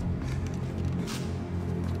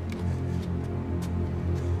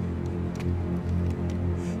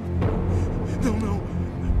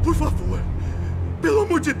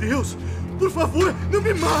 de Deus! Por favor, não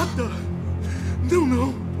me mata! Não,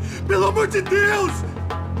 não! Pelo amor de Deus!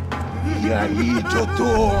 E aí,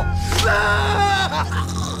 Totó?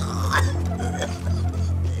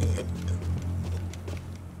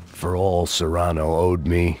 For all Serrano owed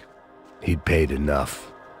me, he'd paid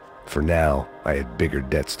enough. For now, I had bigger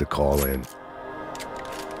debts to call in.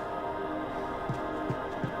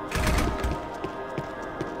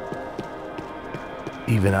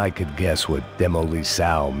 Even I could guess what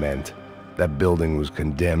demolição meant. That building was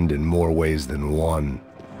condemned in more ways than one.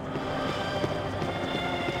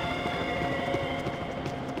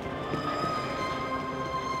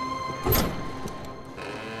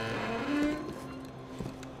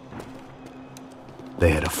 They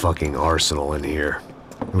had a fucking arsenal in here.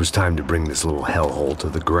 It was time to bring this little hellhole to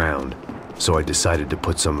the ground, so I decided to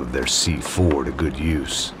put some of their C4 to good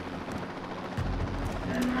use.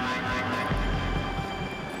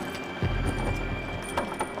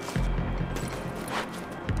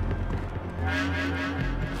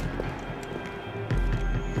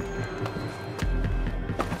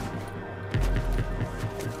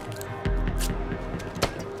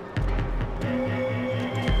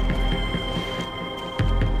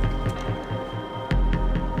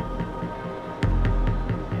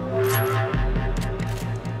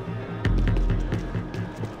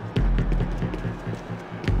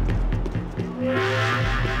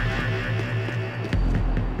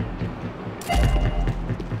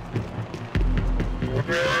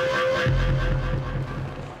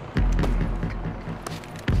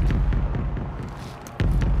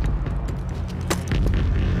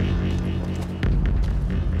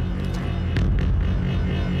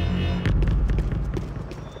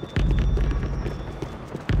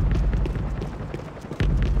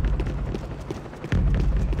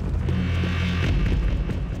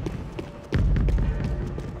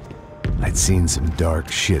 I'd seen some dark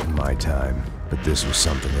shit in my time, but this was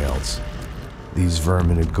something else. These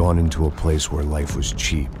vermin had gone into a place where life was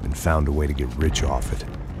cheap and found a way to get rich off it.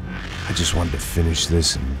 I just wanted to finish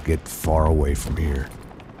this and get far away from here.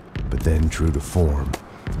 But then, true to form,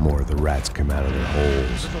 more of the rats came out of their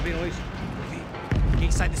holes. Vocês ouviram isso? Vi.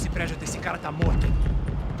 Quem sai desse prédio desse cara tá morto.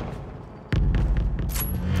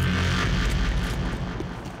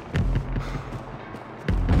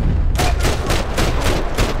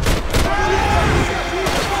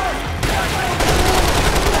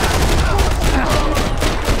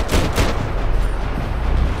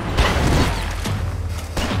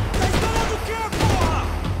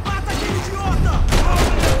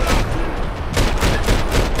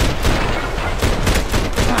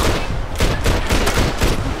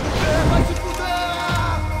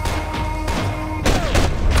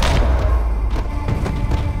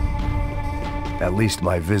 At least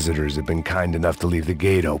my visitors have been kind enough to leave the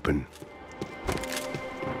gate open.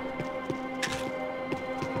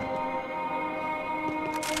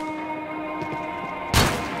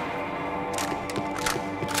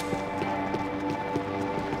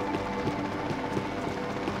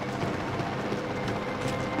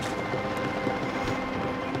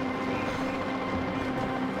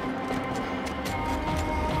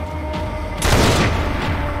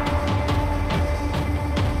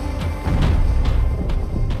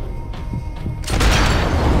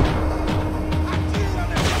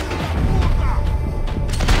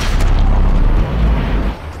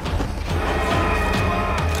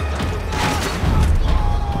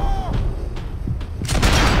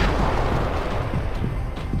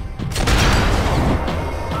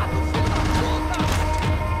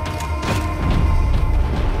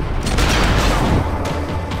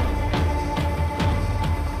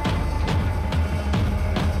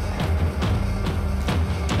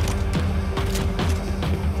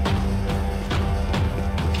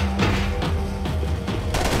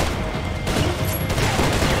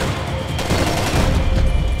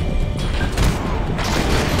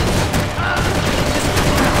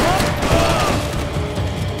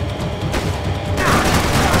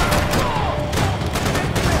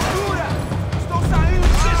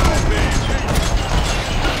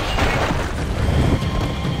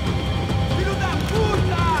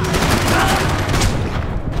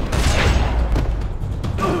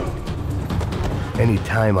 Any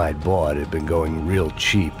time I'd bought had been going real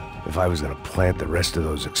cheap. If I was gonna plant the rest of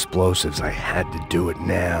those explosives, I had to do it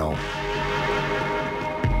now.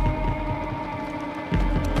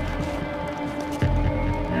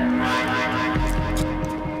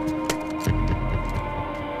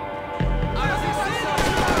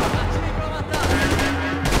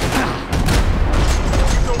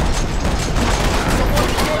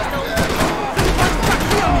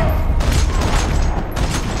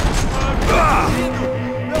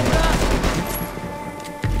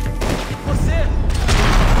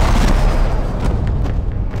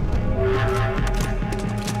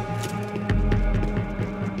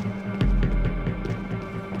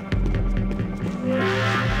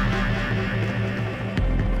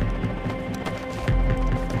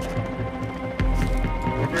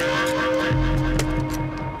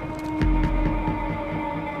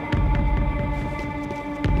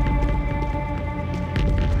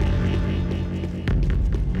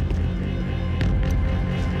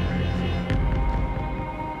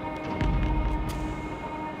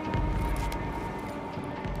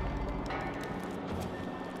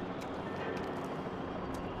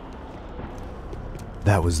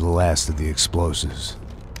 That was the last of the explosives.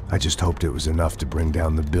 I just hoped it was enough to bring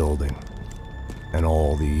down the building. And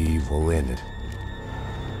all the evil in it.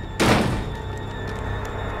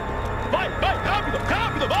 Vai, rápido,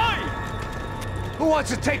 rápido, vai! Who wants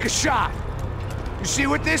to take a shot? You see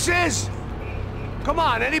what this is? Come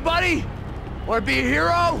on, anybody? Want to be a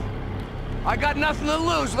hero? I got nothing to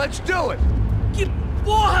lose, let's do it! Que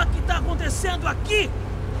porra que tá acontecendo aqui?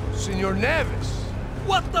 Senor Neves.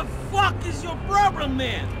 What the fuck is your problem,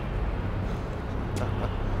 man?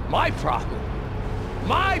 My problem?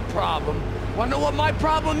 My problem? Wanna know what my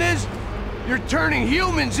problem is? You're turning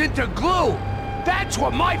humans into glue! That's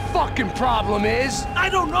what my fucking problem is! I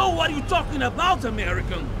don't know what you're talking about,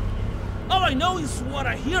 American. All I know is what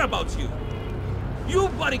I hear about you. You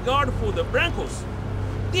bodyguard for the Brancos.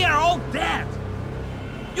 They are all dead.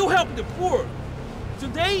 You help the poor.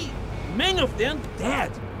 Today, many of them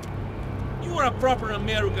dead. You are a proper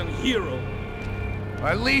American hero.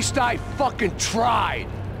 At least I fucking tried!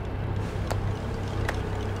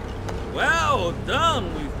 Well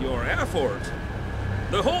done with your effort.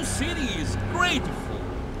 The whole city is grateful.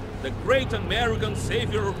 The great American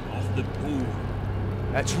savior of the poor.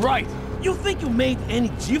 That's right! You think you made any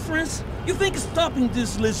difference? You think stopping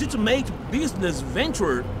this legitimate business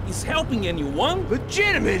venture is helping anyone?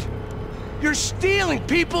 Legitimate? You're stealing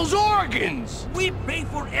people's organs! We pay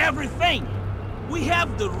for everything! We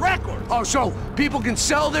have the record! Oh, so people can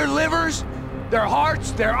sell their livers? Their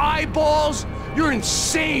hearts? Their eyeballs? You're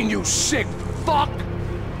insane, you sick fuck!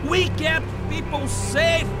 We kept people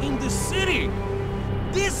safe in the city!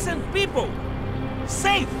 Decent people!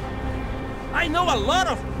 Safe! I know a lot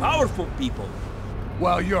of powerful people.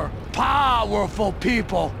 Well, your powerful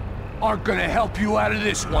people aren't gonna help you out of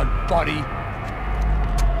this one, buddy.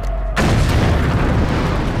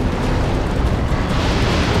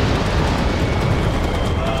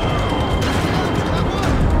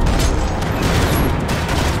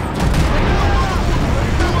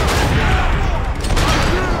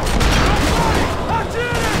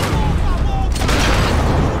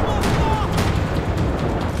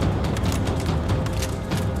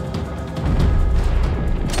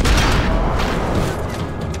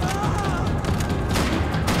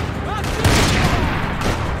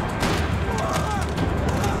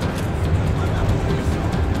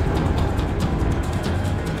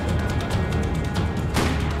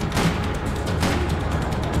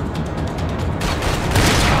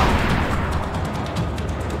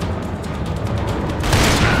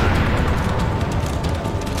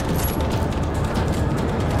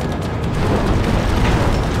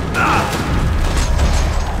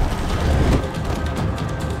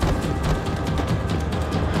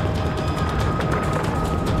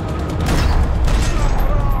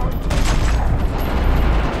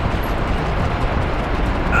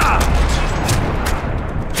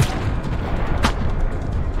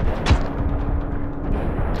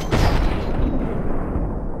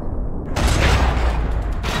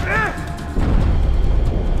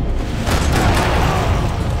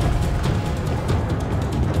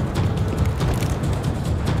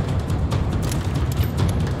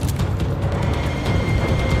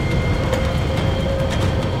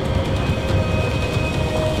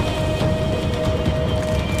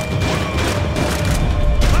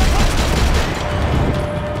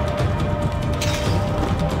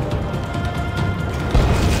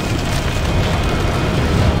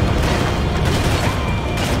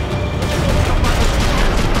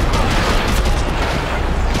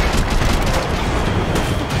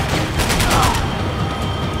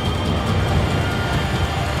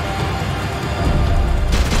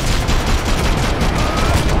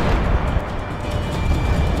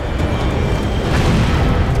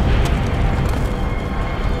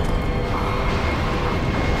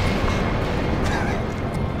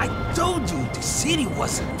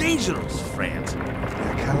 Was dangerous, friend.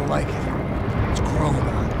 I kinda like it. It's growing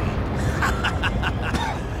on me.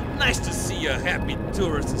 Nice to see a happy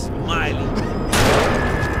tourist smiling.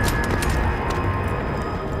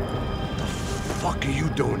 What the fuck are you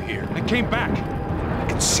doing here? I came back I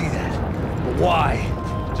can see that. But why?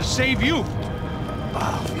 to save you.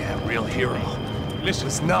 Oh, yeah, real hero.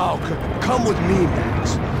 Listen, Now, come with me,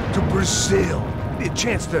 Max. To Brazil. Be a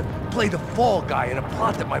chance to play the fall guy in a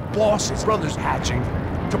plot that my boss's brother's hatching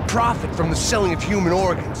to profit from the selling of human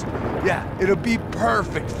organs. Yeah, it'll be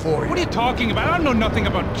perfect for you. what are you talking about? I know nothing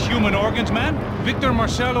about human organs, man. Victor and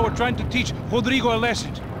Marcelo are trying to teach Rodrigo a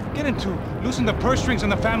lesson. Get into losing the purse strings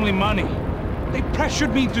and the family money. They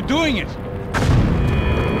pressured me into doing it.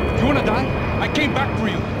 You wanna die? I came back for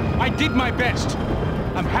you. I did my best.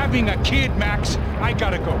 I'm having a kid, Max. I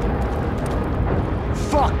gotta go.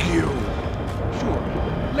 Fuck you. Sure.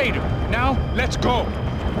 later. Now, let's go.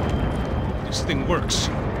 This thing works.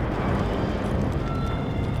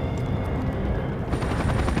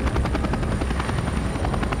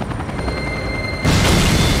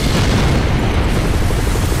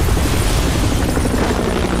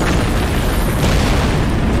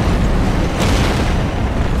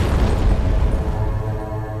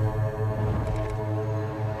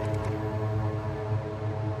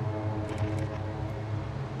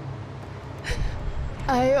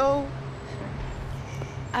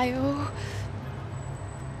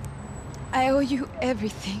 I owe you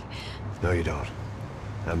everything. No, you don't.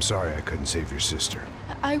 I'm sorry I couldn't save your sister.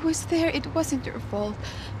 I was there. It wasn't your fault.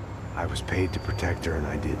 I was paid to protect her and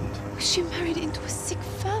I didn't. She married into a sick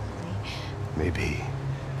family. Maybe.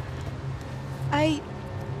 I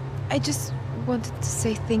just wanted to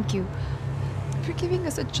say thank you for giving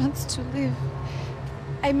us a chance to live.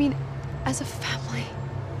 I mean, as a family.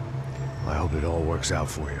 I hope it all works out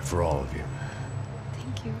for you, for all of you.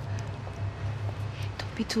 Thank you.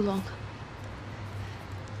 Don't be too long.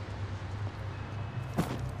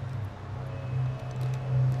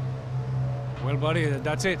 Well, buddy,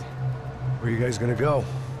 that's it. Where are you guys gonna go?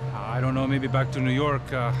 I don't know, maybe back to New York,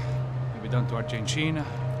 maybe down to Argentina.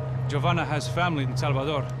 Giovanna has family in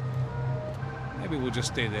Salvador. Maybe we'll just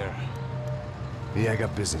stay there. Me, I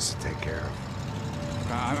got business to take care of.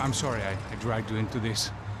 I'm sorry I dragged you into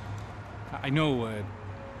this. I know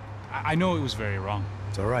it was very wrong.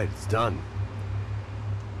 It's all right, it's done.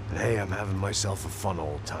 But hey, I'm having myself a fun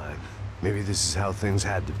old time. Maybe this is how things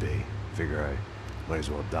had to be. Figure I might as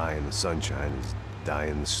well die in the sunshine as die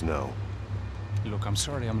in the snow. Look, I'm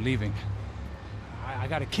sorry I'm leaving. I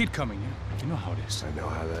got a kid coming, you know how it is. I know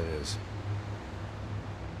how that is.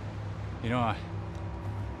 You know,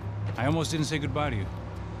 I almost didn't say goodbye to you.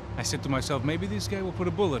 I said to myself, maybe this guy will put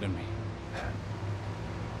a bullet in me.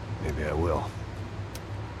 Maybe I will.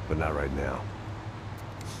 But not right now.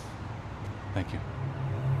 Thank you.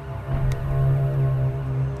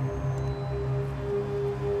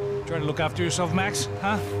 Try to look after yourself, Max,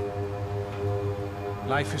 huh?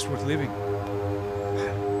 Life is worth living.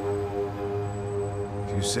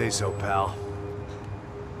 If you say so, pal.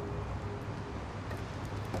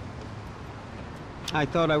 I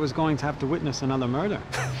thought I was going to have to witness another murder.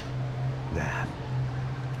 Nah.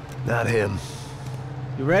 Not him.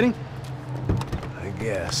 You ready? I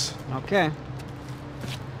guess. Okay.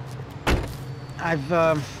 I've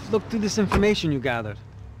looked through this information you gathered.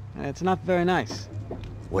 And it's not very nice.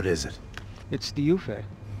 What is it? It's the Ufe.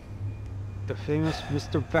 The famous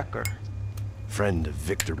Mr. Becker. Friend of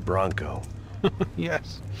Victor Bronco.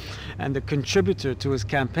 Yes. And a contributor to his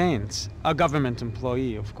campaigns. A government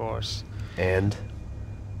employee, of course. And?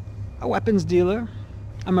 A weapons dealer.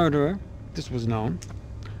 A murderer. This was known.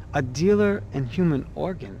 A dealer in human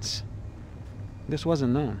organs. This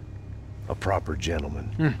wasn't known. A proper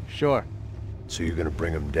gentleman. Sure. So you're gonna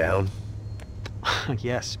bring him down?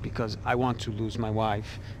 Yes, because I want to lose my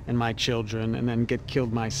wife and my children and then get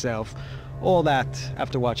killed myself. All that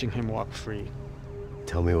after watching him walk free.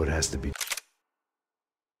 Tell me what has to be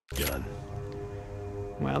done.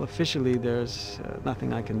 Well, officially, there's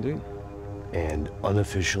nothing I can do. And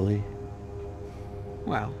unofficially?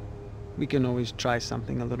 Well, we can always try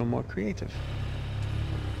something a little more creative.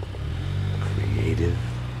 Creative?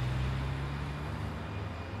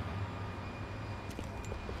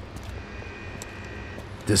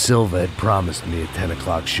 De Silva had promised me a 10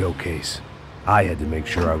 o'clock showcase. I had to make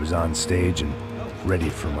sure I was on stage and ready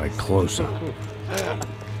for my close-up.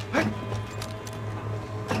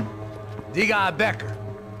 Diga a Becker.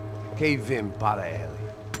 Que vim para ele.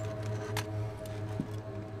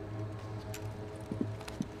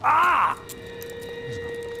 Ah!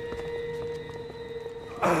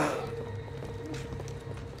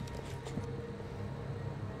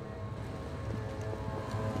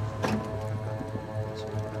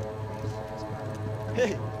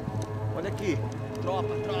 Ei, olha aqui. Tropa,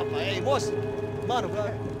 ei, moço. Mano,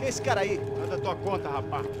 quem é esse cara aí? Manda tua conta,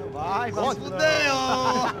 rapaz. Vai se fuder,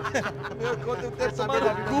 ó! Meu conta eu quero saber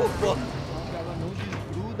da culpa. Ela não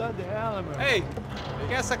desgruda dela, meu. Ei,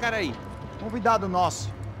 quem é essa cara aí? Convidado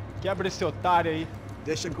nosso. Quebra esse otário aí.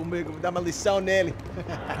 Deixa comigo, dá uma lição nele.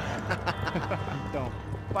 Então,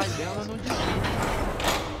 o pai dela não desgruda.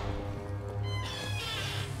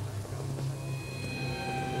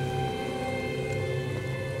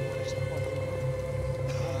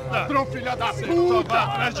 Ladrão, filha da puta! Só vai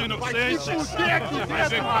atrás de inocentes! Vai aqui dentro! Vai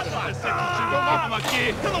ver o que vai acontecer contigo! Vamos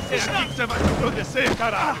aqui! Eu não fiz nada! É aqui que você vai se proteger,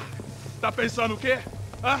 caralho! Tá pensando o quê?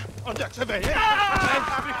 Hã? Onde é que você vem? Fica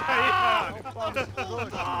aí, cara!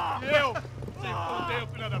 E eu? Se fodeu,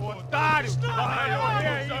 filha da puta! Otário! Vai,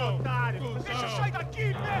 aí, otário! Deixa eu sair daqui,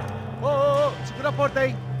 merda! Abre a porta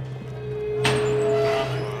aí.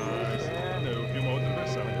 Eu vi uma outra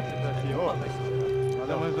versão. Nós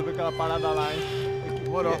vamos resolver aquela parada lá, hein?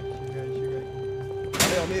 Demorou. Chega aí.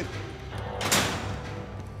 Valeu, amigo.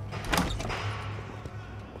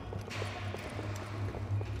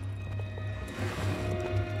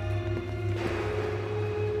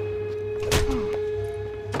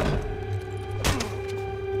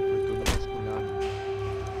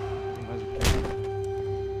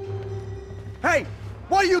 Hey,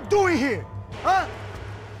 what are you doing here? Huh?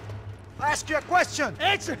 I ask you a question.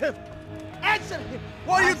 Answer him! Answer him!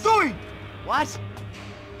 What are you doing? What?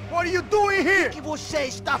 What are you doing here? O que você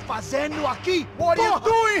está fazendo aqui? What are you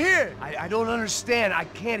doing here? I don't understand. I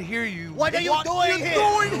can't hear you. What are you doing here?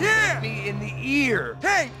 Doing here? Me in the ear.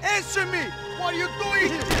 Hey, answer me! What are you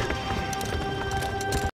doing here?